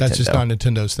sponsorship by Nintendo. That's just not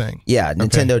Nintendo's thing. Yeah,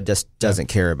 Nintendo just doesn't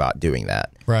care about doing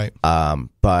that. Right.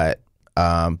 But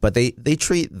they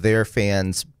treat their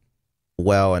fans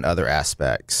well in other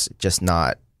aspects, just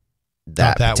not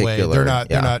that particular way.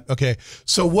 They're not okay.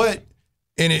 So what?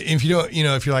 And if you don't,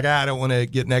 if you're like, I don't want to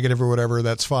get negative or whatever,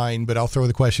 that's fine. But I'll throw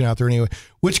the question out there anyway.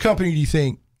 Which company do you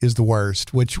think is the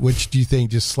worst? Which do you think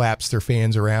just slaps their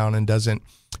fans around and doesn't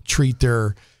treat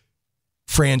their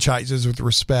franchises with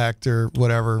respect or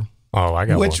whatever? Oh, I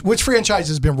got which franchise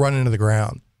has been run into the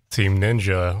ground? Team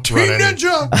Ninja.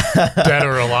 Ninja! Dead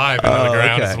or alive into the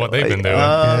ground is what they've been doing.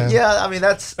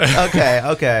 That's okay.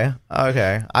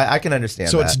 I can understand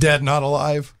so that. It's dead, not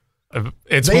alive?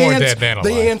 It's more dead than alive.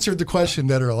 They answered the question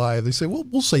dead or alive. They say, well,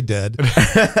 we'll say dead.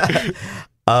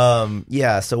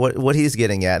 So what he's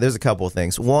getting at, there's a couple of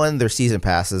things. One, their season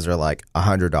passes are like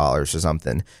 $100 or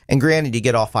something. And granted, you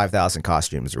get all 5,000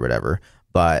 costumes or whatever,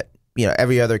 but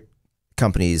every other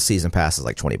company's season pass is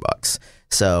like $20.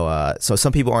 So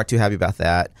some people aren't too happy about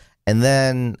that. And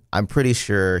then I'm pretty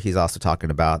sure he's also talking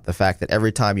about the fact that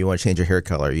every time you want to change your hair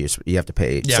color, you have to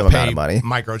pay some amount of money.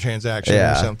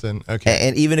 Microtransaction or something. Okay.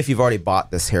 And even if you've already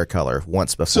bought this hair color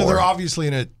once before. So they're obviously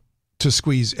in it to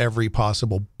squeeze every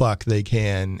possible buck they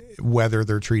can, whether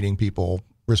they're treating people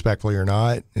respectfully or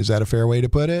not. Is that a fair way to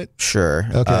put it? Sure.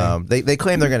 Okay. They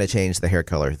claim they're going to change the hair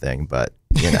color thing, but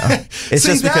it's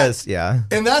just because,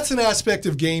 And that's an aspect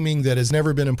of gaming that has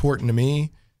never been important to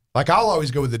me. Like, I'll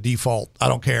always go with the default. I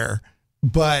don't care.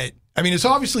 But, it's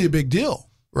obviously a big deal,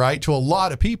 right, to a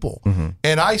lot of people. Mm-hmm.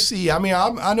 And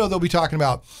I know they'll be talking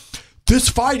about, this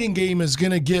fighting game is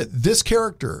going to get this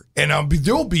character, and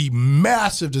there'll be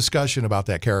massive discussion about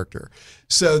that character.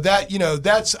 So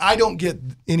that, I don't get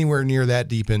anywhere near that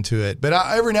deep into it. But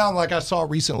every now and then, like I saw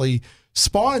recently,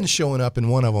 Spawn's showing up in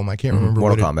one of them. I can't remember.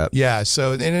 Mortal Kombat. Yeah.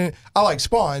 So, and I like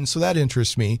Spawn, so that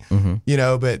interests me. Mm-hmm.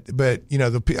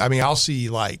 But I'll see,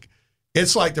 like,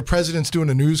 it's like the president's doing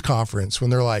a news conference when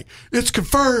they're like, it's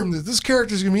confirmed that this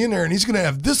character's going to be in there and he's going to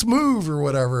have this move or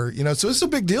whatever. So it's a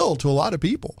big deal to a lot of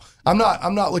people. I'm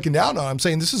not looking down on it. I'm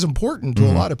saying this is important to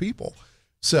a lot of people.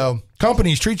 So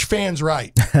companies, treat your fans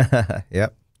right.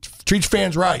 Yep. Treat your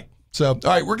fans right. So, all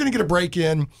right, we're going to get a break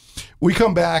in. We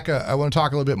come back. I want to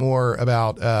talk a little bit more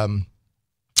about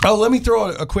Oh, let me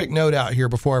throw a quick note out here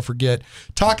before I forget.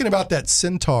 Talking about that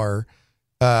Centaur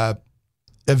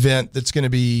event that's going to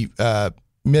be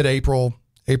mid-April,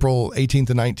 April 18th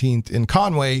and 19th in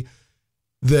Conway.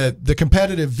 The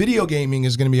competitive video gaming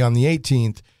is going to be on the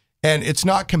 18th, and it's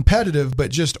not competitive,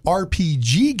 but just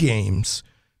RPG games,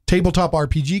 tabletop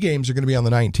RPG games are going to be on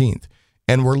the 19th.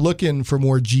 And we're looking for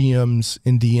more GMs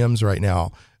and DMs right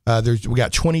now. We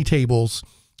got 20 tables,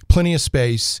 plenty of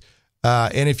space.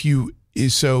 And if you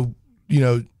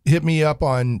hit me up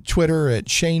on Twitter at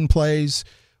Shane Plays,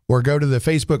 or go to the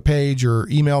Facebook page, or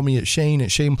email me at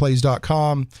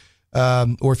shane@shaneplays.com.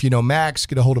 Or if you know Maxx,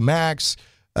 get a hold of Maxx,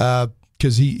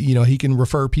 because he can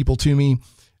refer people to me.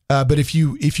 But if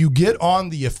you get on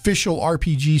the official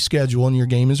RPG schedule and your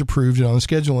game is approved and on the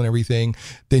schedule and everything,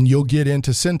 then you'll get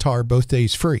into Centaur both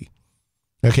days free.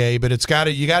 Okay, but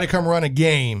you got to come run a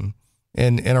game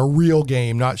and a real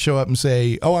game, not show up and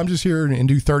say, "Oh, I'm just here and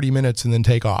do 30 minutes and then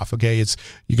take off." Okay,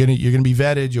 you're gonna be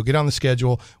vetted. You'll get on the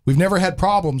schedule. We've never had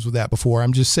problems with that before.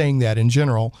 I'm just saying that in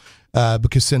general.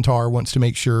 Because Centaur wants to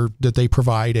make sure that they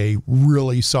provide a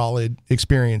really solid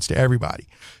experience to everybody.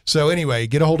 So anyway,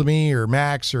 get a hold of me or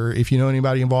Maxx, or if you know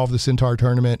anybody involved in the Centaur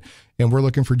tournament, and we're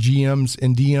looking for GMs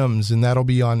and DMs, and that'll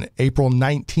be on April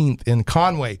 19th in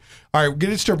Conway. All right, we'll get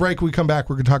it to a break. When we come back,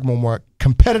 we're going to talk more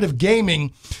competitive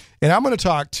gaming, and I'm going to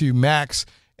talk to Maxx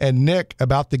and Nick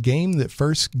about the game that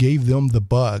first gave them the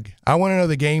bug. I want to know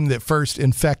the game that first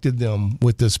infected them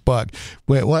with this bug.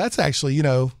 Well, that's actually,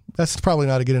 that's probably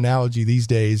not a good analogy these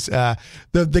days.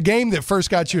 The game that first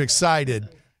got you excited,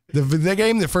 the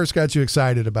game that first got you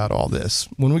excited about all this.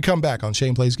 When we come back on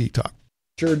Shane Plays Geek Talk.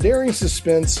 Sure, daring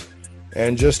suspense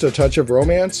and just a touch of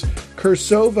romance,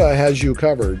 Cursova has you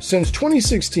covered. Since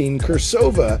 2016,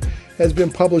 Cursova has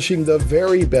been publishing the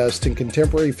very best in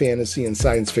contemporary fantasy and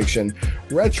science fiction,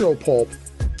 retro pulp,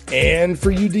 and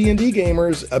for you D&D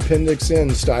gamers, Appendix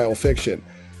N style fiction.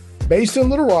 Based in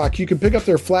Little Rock, you can pick up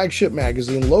their flagship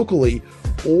magazine locally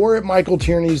or at Michael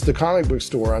Tierney's The Comic Book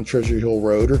Store on Treasure Hill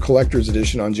Road, or Collector's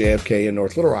Edition on JFK in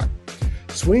North Little Rock.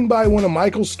 Swing by one of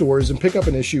Michael's stores and pick up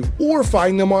an issue, or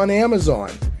find them on Amazon.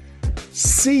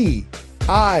 CIRSOVA,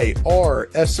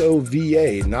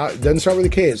 doesn't start with a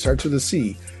K, it starts with a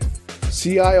C.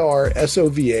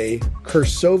 CIRSOVA,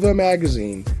 Cursova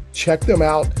Magazine. Check them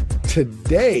out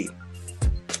today.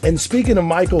 And speaking of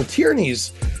Michael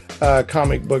Tierney's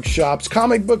comic book shops,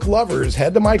 comic book lovers,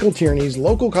 head to Michael Tierney's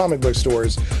local comic book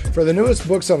stores for the newest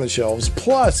books on the shelves,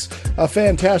 plus a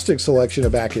fantastic selection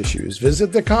of back issues.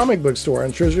 Visit the Comic Book Store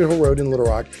on Treasure Hill Road in Little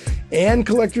Rock and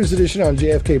Collector's Edition on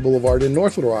JFK Boulevard in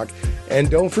North Little Rock. And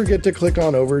don't forget to click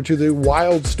on over to the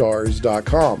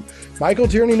wildstars.com. Michael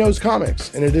Tierney knows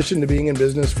comics. In addition to being in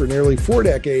business for nearly 4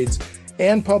 decades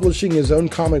and publishing his own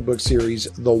comic book series,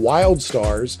 The Wild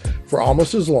Stars, for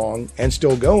almost as long and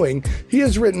still going, he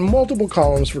has written multiple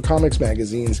columns for comics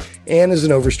magazines and is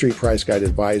an Overstreet Price Guide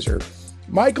advisor.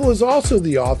 Michael is also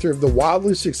the author of the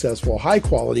wildly successful,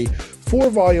 high-quality,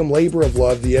 4-volume labor of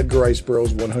love, the Edgar Rice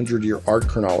Burroughs 100-Year Art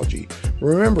Chronology.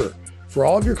 Remember, for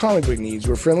all of your comic book needs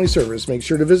with friendly service, make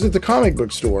sure to visit the Comic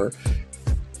Book Store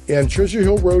and Treasure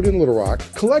Hill Road in Little Rock,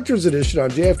 Collector's Edition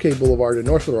on JFK Boulevard in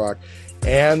North Little Rock,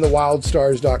 and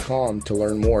thewildstars.com to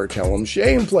learn more. Tell them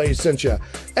Shane Plays sent you.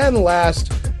 And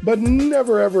last, but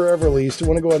never, ever, ever least, I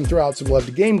want to go ahead and throw out some love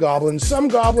to Game Goblins. Some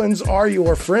goblins are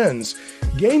your friends.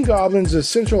 Game Goblins is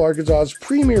Central Arkansas's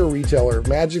premier retailer of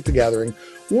Magic the Gathering,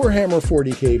 Warhammer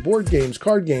 40K, board games,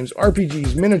 card games,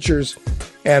 RPGs, miniatures,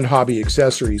 and hobby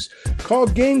accessories. Call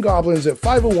Game Goblins at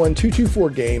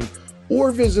 501-224-GAME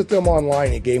or visit them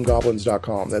online at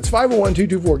GameGoblins.com. That's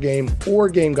 501-224-GAME or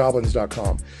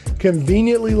GameGoblins.com.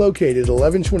 Conveniently located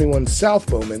 1121 South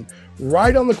Bowman,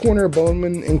 right on the corner of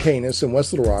Bowman and Canis in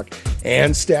West Little Rock,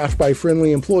 and staffed by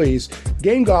friendly employees,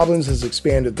 Game Goblins has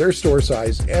expanded their store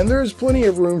size, and there is plenty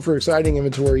of room for exciting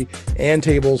inventory and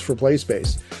tables for play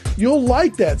space. You'll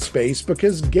like that space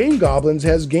because Game Goblins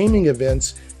has gaming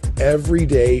events every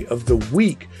day of the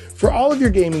week. For all of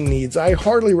your gaming needs, I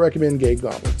heartily recommend Game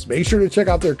Goblins. Make sure to check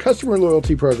out their customer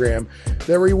loyalty program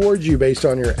that rewards you based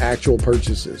on your actual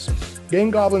purchases. Game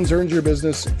Goblins earns your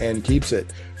business and keeps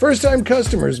it. First-time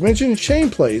customers, mention Shane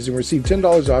Plays and receive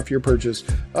 $10 off your purchase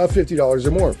of $50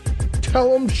 or more.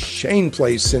 Tell them Shane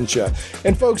Plays sent you.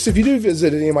 And folks, if you do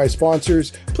visit any of my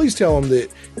sponsors, please tell them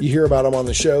that you hear about them on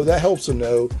the show. That helps them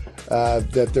know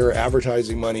that their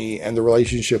advertising money and the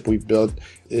relationship we've built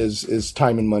is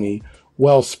time and money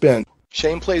well spent.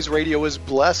 Shane Plays Radio is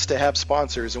blessed to have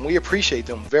sponsors, and we appreciate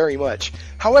them very much.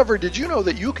 However, did you know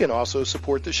that you can also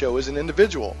support the show as an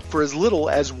individual for as little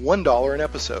as $1 an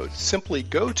episode? Simply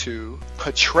go to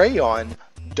Patreon.com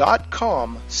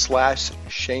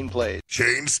facebook.com/Shane Plays.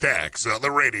 Shane Stacks on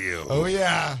the radio. Oh,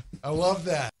 yeah. I love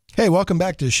that. Hey, welcome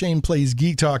back to Shane Plays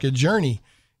Geek Talk, a journey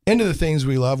into the things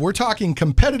we love. We're talking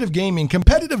competitive gaming,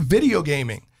 competitive video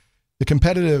gaming, the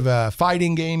competitive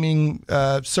fighting gaming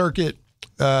circuit,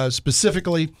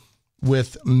 specifically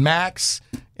with Maxx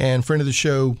and friend of the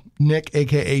show, Nick,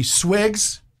 a.k.a.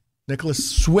 Swiggs,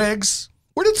 Nicholas Swiggs.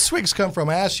 Where did Swiggs come from?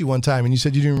 I asked you one time, and you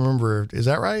said you didn't remember. Is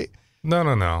that right? No.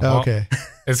 Oh, okay.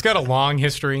 It's got a long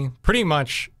history. Pretty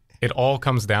much it all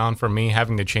comes down from me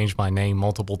having to change my name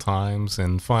multiple times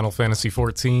in Final Fantasy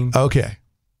XIV. Okay.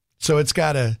 So it's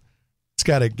got a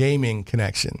gaming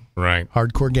connection. Right.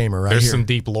 Hardcore gamer right There's here. some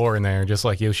deep lore in there, just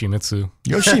like Yoshimitsu.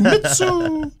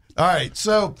 Yoshimitsu. All right.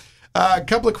 So a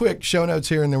couple of quick show notes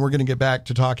here, and then we're going to get back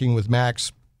to talking with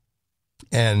Maxx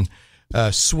and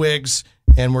Swiggs,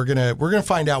 and we're gonna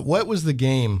find out what was the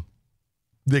game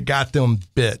that got them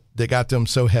bit, that got them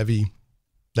so heavy,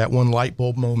 that one light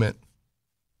bulb moment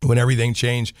when everything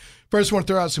changed. First, I want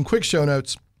to throw out some quick show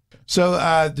notes. So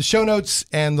the show notes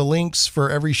and the links for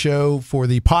every show for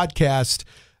the podcast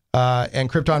and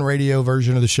Krypton Radio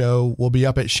version of the show will be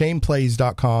up at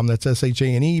shaneplays.com. That's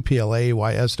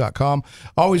ShanePlays.com.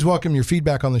 Always welcome your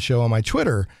feedback on the show on my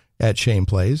Twitter at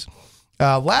ShanePlays.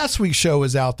 Last week's show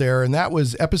was out there, and that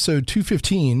was episode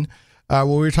 215, where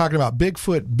we were talking about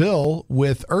Bigfoot Bill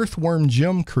with Earthworm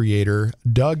Jim creator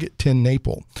Doug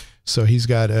TenNapel. So he's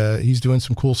doing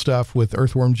some cool stuff with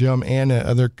Earthworm Jim and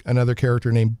another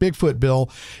character named Bigfoot Bill.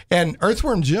 And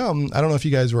Earthworm Jim, I don't know if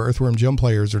you guys were Earthworm Jim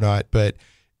players or not, but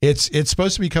it's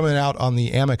supposed to be coming out on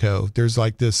the Amico. There's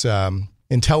like this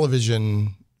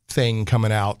Intellivision thing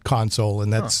coming out, console,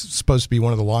 and that's supposed to be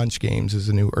one of the launch games, is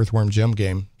a new Earthworm Jim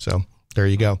game. So there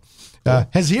you go. Cool.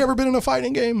 Has he ever been in a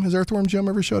fighting game? Has Earthworm Jim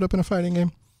ever showed up in a fighting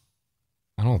game?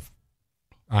 I don't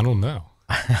know.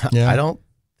 Yeah. I don't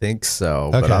think so,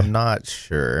 but I'm not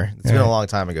sure. It's been a long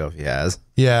time ago if he has.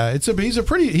 Yeah,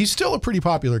 he's still a pretty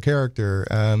popular character.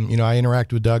 I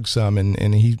interact with Doug some,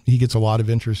 and he gets a lot of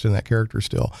interest in that character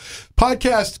still.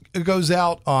 Podcast goes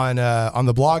out on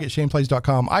the blog at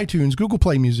shaneplays.com, iTunes, Google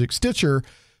Play Music, Stitcher,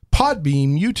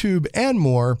 Podbean, YouTube, and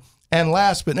more. And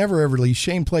last but never ever least,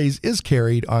 Shane Plays is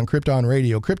carried on Krypton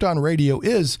Radio. Krypton Radio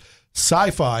is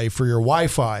sci-fi for your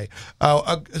Wi-Fi.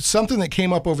 Something that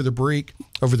came up over the break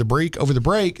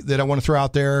that I want to throw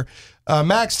out there.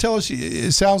 Maxx, tell us,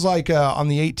 it sounds like on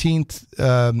the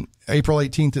 18th, April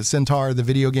 18th at Centaur, the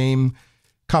video game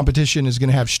competition is going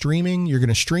to have streaming. You're going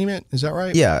to stream it. Is that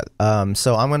right? Yeah.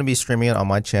 So I'm going to be streaming it on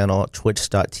my channel,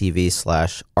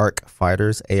 twitch.tv/ARK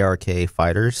Fighters,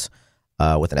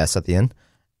 with an S at the end.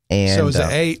 And so it's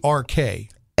ARK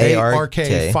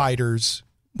Fighters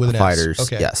with an Fighters, S.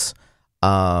 Okay. Yes.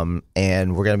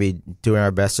 And we're going to be doing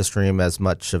our best to stream as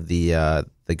much of the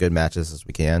good matches as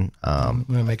we can. I'm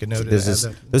going to make a note of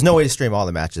that. There's no way to stream all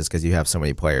the matches because you have so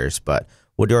many players, but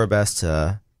we'll do our best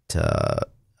to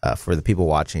for the people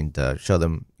watching to show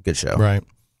them a good show. Right.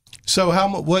 So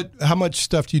how much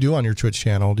stuff do you do on your Twitch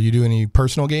channel? Do you do any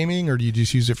personal gaming, or do you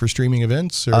just use it for streaming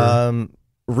events? Or?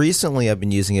 Recently, I've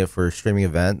been using it for streaming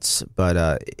events,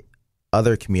 but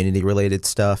other community-related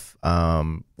stuff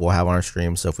we'll have on our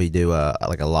stream. So if we do a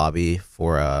lobby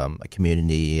for a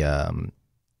community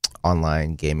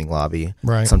online gaming lobby,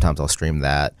 right, sometimes I'll stream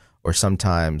that. Or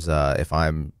sometimes if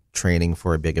I'm training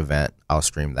for a big event, I'll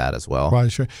stream that as well.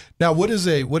 Right, sure. Now, what is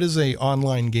a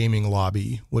online gaming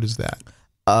lobby? What is that?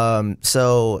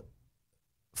 So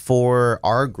for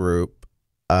our group,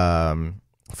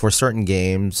 for certain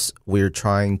games, we're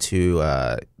trying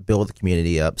to build the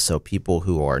community up so people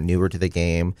who are newer to the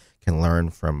game can learn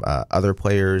from other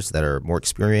players that are more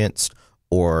experienced,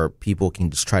 or people can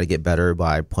just try to get better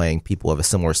by playing people of a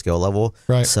similar skill level.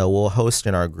 Right. So we'll host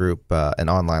in our group an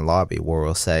online lobby where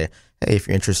we'll say, hey, if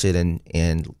you're interested in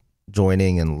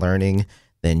joining and learning,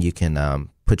 then you can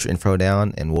put your info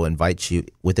down, and we'll invite you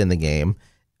within the game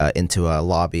into a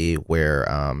lobby where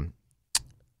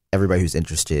everybody who's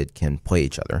interested can play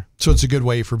each other. So it's a good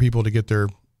way for people to get their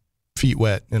feet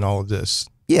wet in all of this.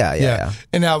 Yeah.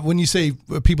 And now, when you say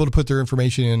people to put their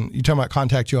information in, you talking about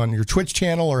contact you on your Twitch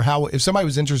channel, or how, if somebody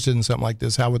was interested in something like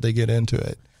this, how would they get into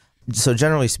it? So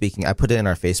generally speaking, I put it in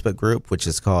our Facebook group, which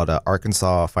is called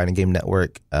Arkansas Fighting Game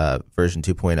Network version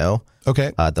 2.0.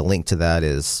 Okay. The link to that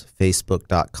is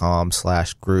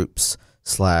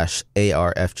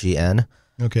facebook.com/groups/ARFGN.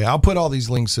 Okay, I'll put all these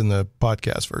links in the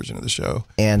podcast version of the show.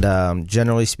 And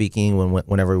generally speaking,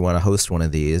 whenever we want to host one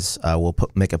of these, we'll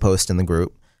make a post in the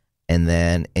group, and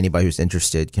then anybody who's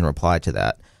interested can reply to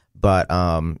that. But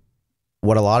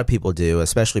what a lot of people do,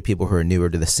 especially people who are newer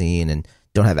to the scene and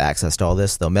don't have access to all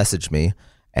this, they'll message me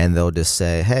and they'll just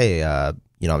say, hey,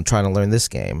 I'm trying to learn this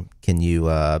game. Can you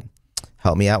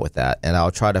help me out with that? And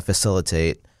I'll try to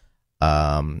facilitate,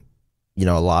 a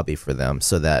lobby for them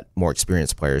so that more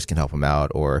experienced players can help them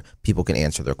out, or people can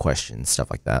answer their questions,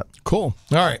 stuff like that. Cool.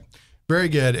 All right. Very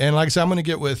good. And like I said, I'm going to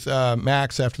get with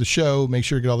Maxx after the show, make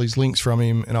sure to get all these links from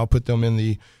him, and I'll put them in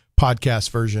the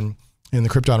podcast version, in the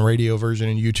Krypton Radio version,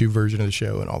 and YouTube version of the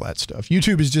show, and all that stuff.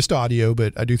 YouTube is just audio,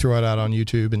 but I do throw it out on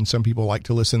YouTube, and some people like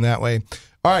to listen that way.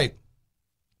 All right.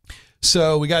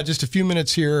 So we got just a few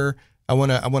minutes here. I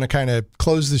want to kind of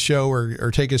close the show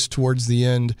or take us towards the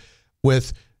end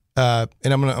with, and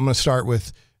I'm gonna start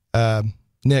with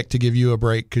Nick, to give you a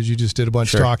break because you just did a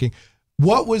bunch of talking.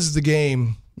 What was the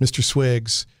game, Mr.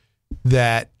 Swiggs,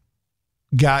 that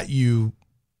got you,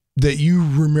 that you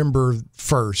remember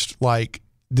first, like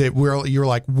that you're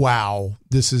like, wow,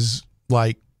 this is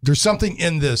like, there's something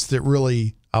in this that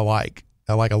really I like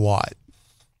a lot.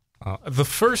 The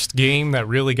first game that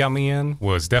really got me in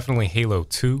was definitely Halo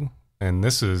 2, and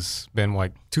this has been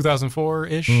like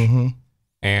 2004-ish. Mm-hmm.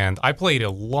 And I played a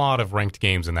lot of ranked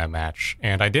games in that match,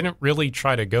 and I didn't really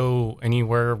try to go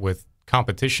anywhere with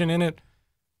competition in it.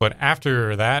 But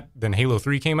after that, then Halo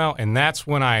 3 came out, and that's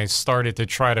when I started to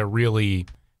try to really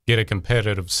get a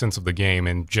competitive sense of the game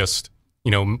and just,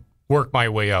 work my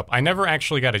way up. I never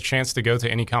actually got a chance to go to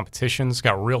any competitions,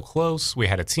 got real close. We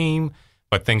had a team,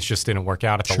 but things just didn't work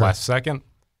out at the last second.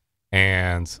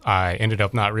 And I ended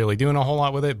up not really doing a whole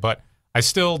lot with it, but I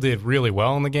still did really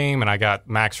well in the game, and I got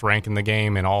max rank in the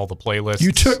game and all the playlists.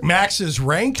 You took Max's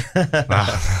rank?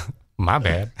 My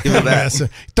bad.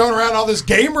 Throwing around all this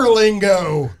gamer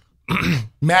lingo.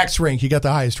 Max rank. You got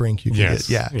the highest rank you could get.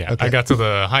 Yeah. Okay. I got to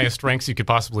the highest ranks you could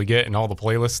possibly get in all the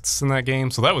playlists in that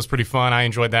game. So that was pretty fun. I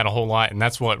enjoyed that a whole lot, and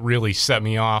that's what really set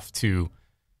me off to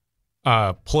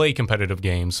play competitive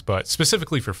games. But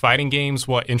specifically for fighting games,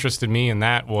 what interested me in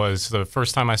that was the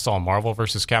first time I saw Marvel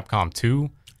vs. Capcom 2.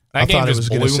 That game just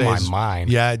blew my mind.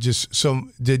 Yeah,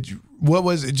 what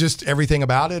was it? Just everything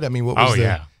about it? I mean, what was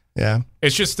Yeah.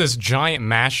 It's just this giant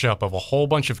mashup of a whole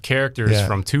bunch of characters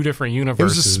from two different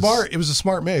universes. It was a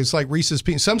smart mix. It's like Reese's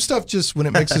Peanut. Some stuff just, when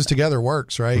it mixes together,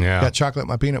 works, right? Yeah. Got chocolate,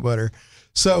 my peanut butter.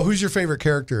 So who's your favorite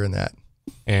character in that?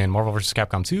 In Marvel vs.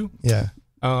 Capcom 2? Yeah.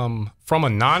 From a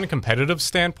non-competitive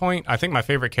standpoint, I think my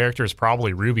favorite character is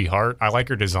probably Ruby Hart. I like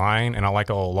her design, and I like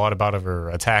a lot about her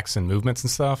attacks and movements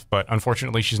and stuff, but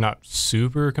unfortunately she's not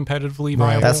super competitively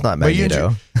viable. That's not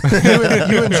Magneto.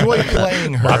 You enjoy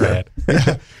playing her. My bad.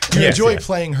 You enjoy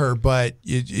playing her, but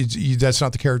that's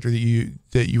not the character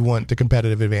that you want the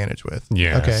competitive advantage with.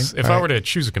 Yes. Okay. If I were to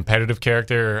choose a competitive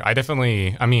character,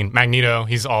 Magneto,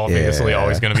 he's obviously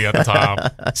always going to be at the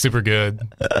top. Super good.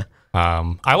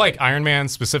 I like Iron Man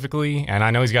specifically, and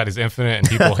I know he's got his infinite, and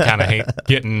people kind of hate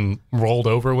getting rolled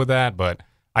over with that, but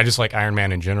I just like Iron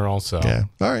Man in general. So yeah,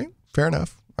 all right, fair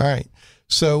enough. All right,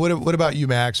 so what about you,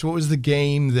 Max? What was the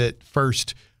game that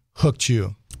first hooked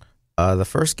you? The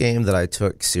first game that I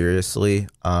took seriously,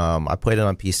 I played it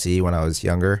on PC when I was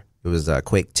younger. It was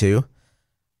Quake 2.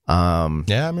 I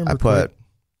remember. I put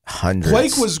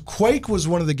hundreds. Quake was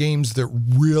one of the games that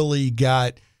really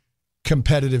got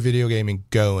competitive video gaming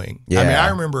going. Yeah. I mean, I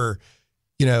remember,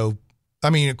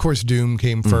 of course Doom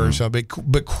came first,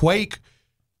 but Quake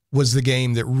was the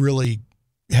game that really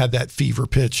had that fever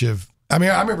pitch of, I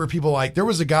remember people there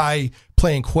was a guy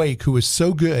playing Quake who was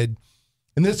so good,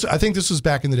 and I think this was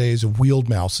back in the days of wheeled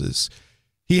mouses.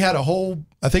 He had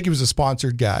I think he was a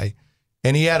sponsored guy,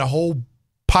 and he had a whole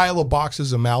pile of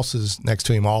boxes of mouses next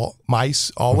to him, all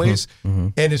mice always.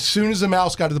 And as soon as the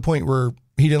mouse got to the point where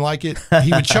he didn't like it,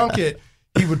 he would chunk it,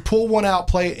 he would pull one out,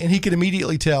 play it, and he could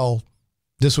immediately tell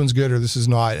this one's good or this is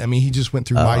not. I mean, he just went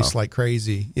through mice like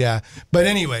crazy. Yeah. But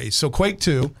anyway, so Quake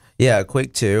 2. Yeah,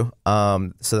 Quake 2.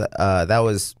 That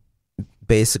was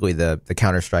basically the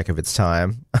Counter-Strike of its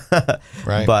time.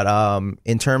 Right. But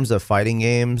in terms of fighting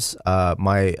games,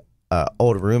 my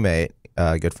old roommate,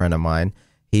 a good friend of mine,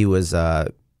 he was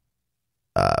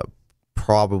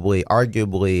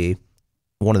arguably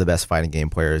one of the best fighting game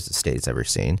players the state's ever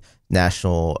seen.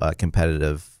 National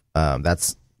competitive.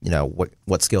 That's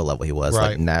what skill level he was,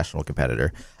 like national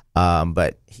competitor.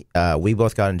 But we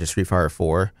both got into Street Fighter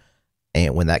 4,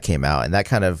 and when that came out, and that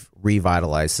kind of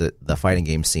revitalized the fighting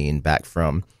game scene back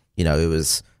from it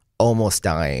was almost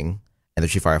dying, and the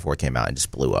Street Fighter 4 came out and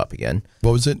just blew up again.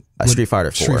 What was it? Street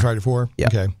Fighter 4. Street Fighter 4. Yeah.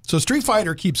 Okay. So Street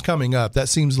Fighter keeps coming up. That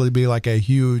seems to be like a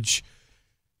huge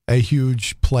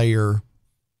player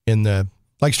in the.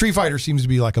 Like Street Fighter seems to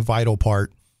be like a vital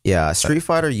part. Yeah, Street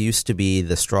Fighter used to be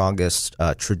the strongest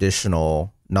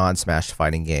traditional non-smash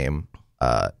fighting game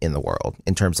in the world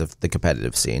in terms of the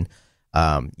competitive scene.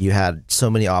 You had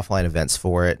so many offline events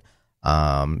for it.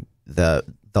 the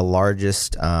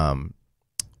largest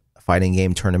fighting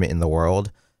game tournament in the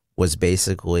world was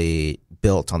basically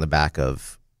built on the back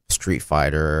of Street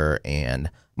Fighter and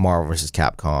Marvel vs.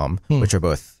 Capcom, which are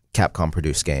both Capcom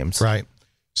produced games. Right.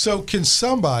 So can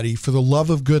somebody, for the love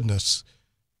of goodness,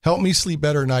 help me sleep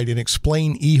better at night and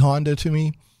explain E Honda to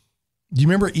me? Do you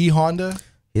remember E Honda?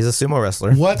 He's a sumo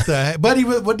wrestler. What the heck? But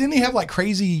didn't he have like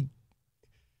crazy?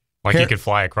 Like he could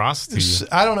fly across to you.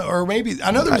 I don't know, or maybe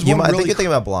I know there was one I really. think you're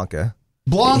thinking about Blanca.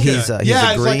 Blanca. He's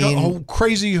yeah, a it's green, like a whole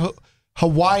crazy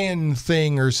Hawaiian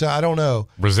thing or so. I don't know.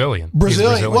 Brazilian.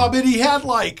 Brazilian. Well, but he had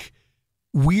like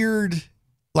weird,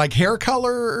 like hair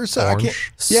color or so. Orange. I can't,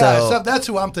 yeah, so that's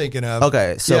who I'm thinking of.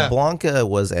 Okay, so Yeah.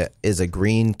 Blanca is a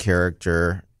green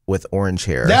character with orange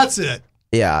hair. That's it.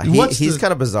 Yeah, he's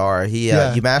kind of bizarre.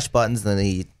 You mash buttons, then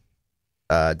he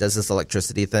does this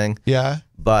electricity thing. Yeah.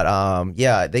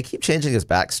 But they keep changing his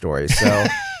backstory. So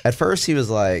at first he was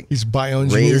like He's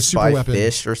bioengineered raised super by weapon.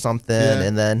 fish or something, Yeah.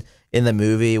 and then in the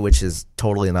movie, which is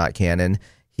totally not canon,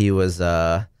 he was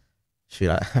I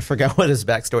forgot what his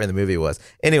backstory in the movie was.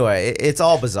 Anyway, it's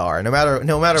all bizarre. No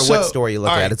matter So, what story you look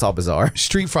all right. at, it's all bizarre.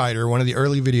 Street Fighter, one of the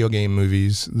early video game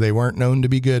movies. They weren't known to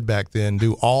be good back then.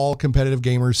 Do all competitive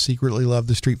gamers secretly love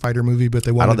the Street Fighter movie, but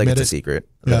they won't I don't think admit it's a secret.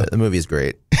 Yeah. The movie is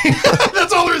great.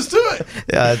 That's all there is to it.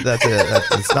 Yeah, that's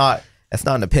it. It's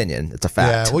not an opinion. It's a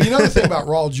fact. Yeah. Well, you know the thing about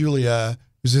Raul Julia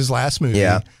was his last movie.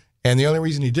 Yeah. And the only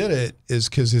reason he did it is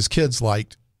because his kids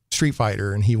liked Street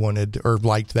Fighter and he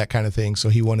liked that kind of thing. So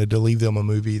he wanted to leave them a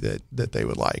movie that they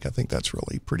would like. I think that's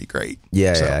really pretty great.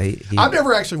 Yeah, So, yeah. I've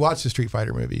never actually watched the Street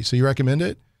Fighter movie. So you recommend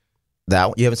it?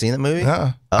 You haven't seen that movie?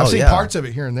 I've seen parts of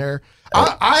it here and there.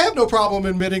 I have no problem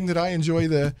admitting that I enjoy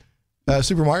the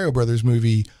Super Mario Brothers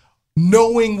movie,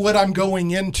 knowing what I'm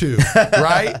going into,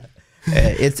 right?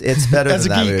 It's better As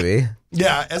than a that geek. movie.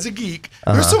 Yeah, as a geek,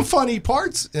 there's some funny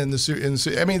parts in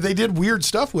the. I mean, they did weird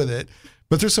stuff with it,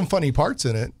 but there's some funny parts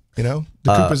in it. You know,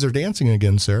 the Koopas are dancing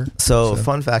again, sir. So,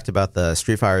 fun fact about the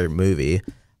Street Fighter movie: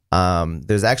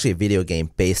 there's actually a video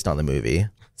game based on the movie.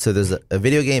 So there's a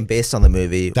video game based on the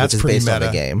movie, That's which is pretty based on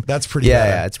meta. the game. That's pretty meta.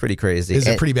 Yeah, it's pretty crazy. Is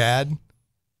it pretty bad?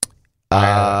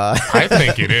 I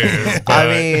think it is. But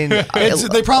I mean,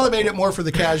 They probably made it more for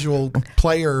the casual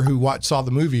player who saw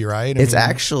the movie, right? It's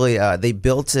actually they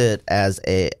built it as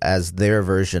their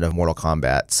version of Mortal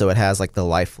Kombat. So it has like the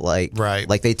lifelike, Right.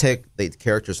 Like they take the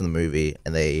characters from the movie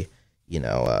and they, I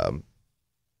don't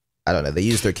know, they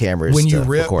use their cameras when to you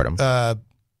rip record them.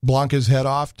 Blanca's head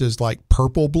off, does like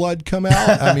purple blood come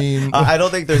out? I mean, I don't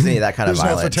think there's any of that kind of there's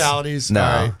violence. no fatalities. No. All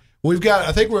right. We've got.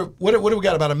 I think what do we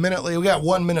got? About a minute. We got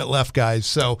 1 minute left, guys.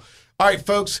 So, all right,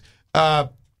 folks.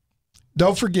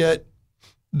 Don't forget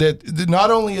that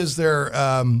not only is there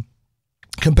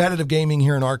competitive gaming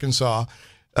here in Arkansas,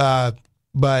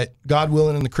 but God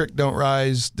willing, and the creek don't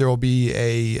rise, there will be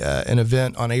an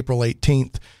event on April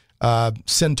 18th,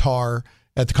 Centaur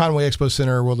at the Conway Expo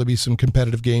Center, where there'll be some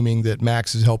competitive gaming that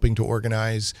Maxx is helping to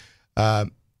organize.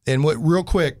 And real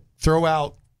quick, throw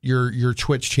out your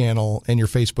Twitch channel and your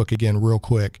Facebook again real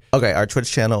quick. Okay, our Twitch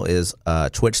channel is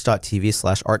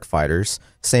twitch.tv/ArcFighters.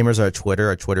 Same as our Twitter.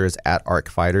 Our Twitter is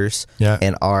 @ArcFighters. Yeah.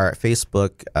 And our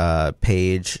Facebook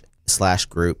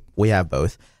page/group, we have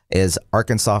both, is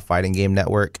Arkansas Fighting Game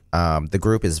Network. The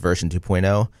group is version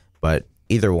 2.0, but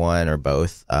either one or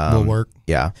both Will work.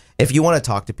 Yeah. If you want to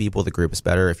talk to people, the group is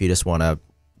better. If you just want to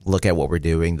look at what we're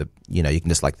doing, you can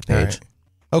just like the page. All right.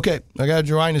 Okay, I got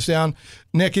to wind this down.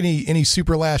 Nick, any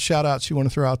super last shout outs you want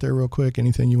to throw out there real quick?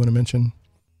 Anything you want to mention?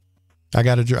 I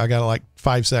got like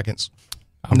 5 seconds.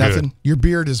 I'm Nothing. good. Your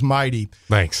beard is mighty.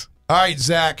 Thanks. All right,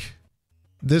 Zach,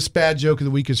 this bad joke of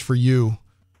the week is for you.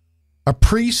 A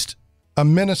priest, a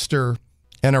minister,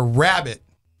 and a rabbit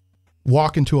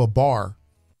walk into a bar.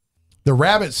 The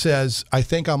rabbit says, "I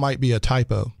think I might be a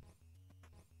typo."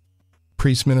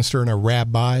 Priest, minister, and a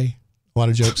rabbi. A lot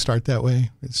of jokes start that way.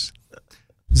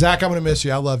 Zach, I'm going to miss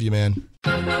you. I love you, man.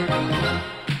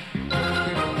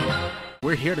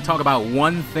 We're here to talk about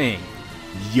one thing,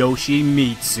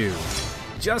 Yoshimitsu.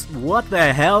 Just what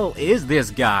the hell is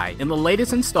this guy? In the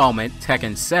latest installment,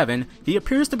 Tekken 7, he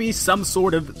appears to be some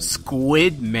sort of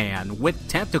squid man with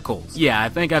tentacles. Yeah, I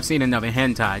think I've seen enough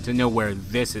hentai to know where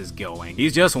this is going.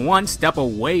 He's just one step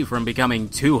away from becoming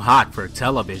too hot for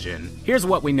television. Here's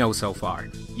what we know so far.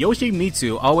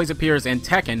 Yoshimitsu always appears in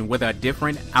Tekken with a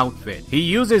different outfit. He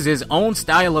uses his own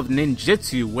style of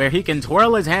ninjutsu where he can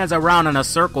twirl his hands around in a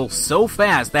circle so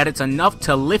fast that it's enough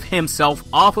to lift himself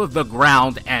off of the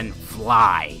ground and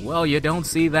fly. Well, you don't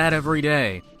see that every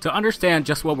day. To understand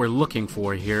just what we're looking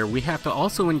for here, we have to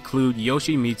also include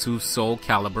Yoshimitsu's Soul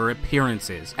Calibur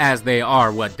appearances, as they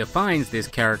are what defines this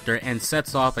character and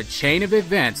sets off a chain of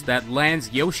events that lands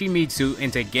Yoshimitsu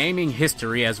into gaming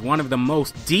history as one of the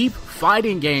most deep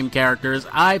fighting game characters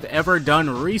I've ever done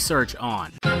research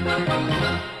on.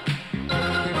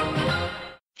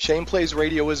 Shane Plays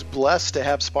Radio is blessed to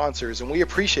have sponsors, and we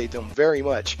appreciate them very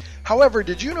much. However,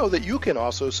 did you know that you can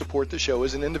also support the show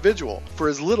as an individual for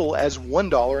as little as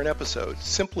 $1 an episode?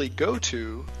 Simply go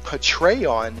to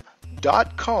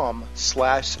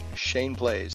patreon.com/ShanePlays.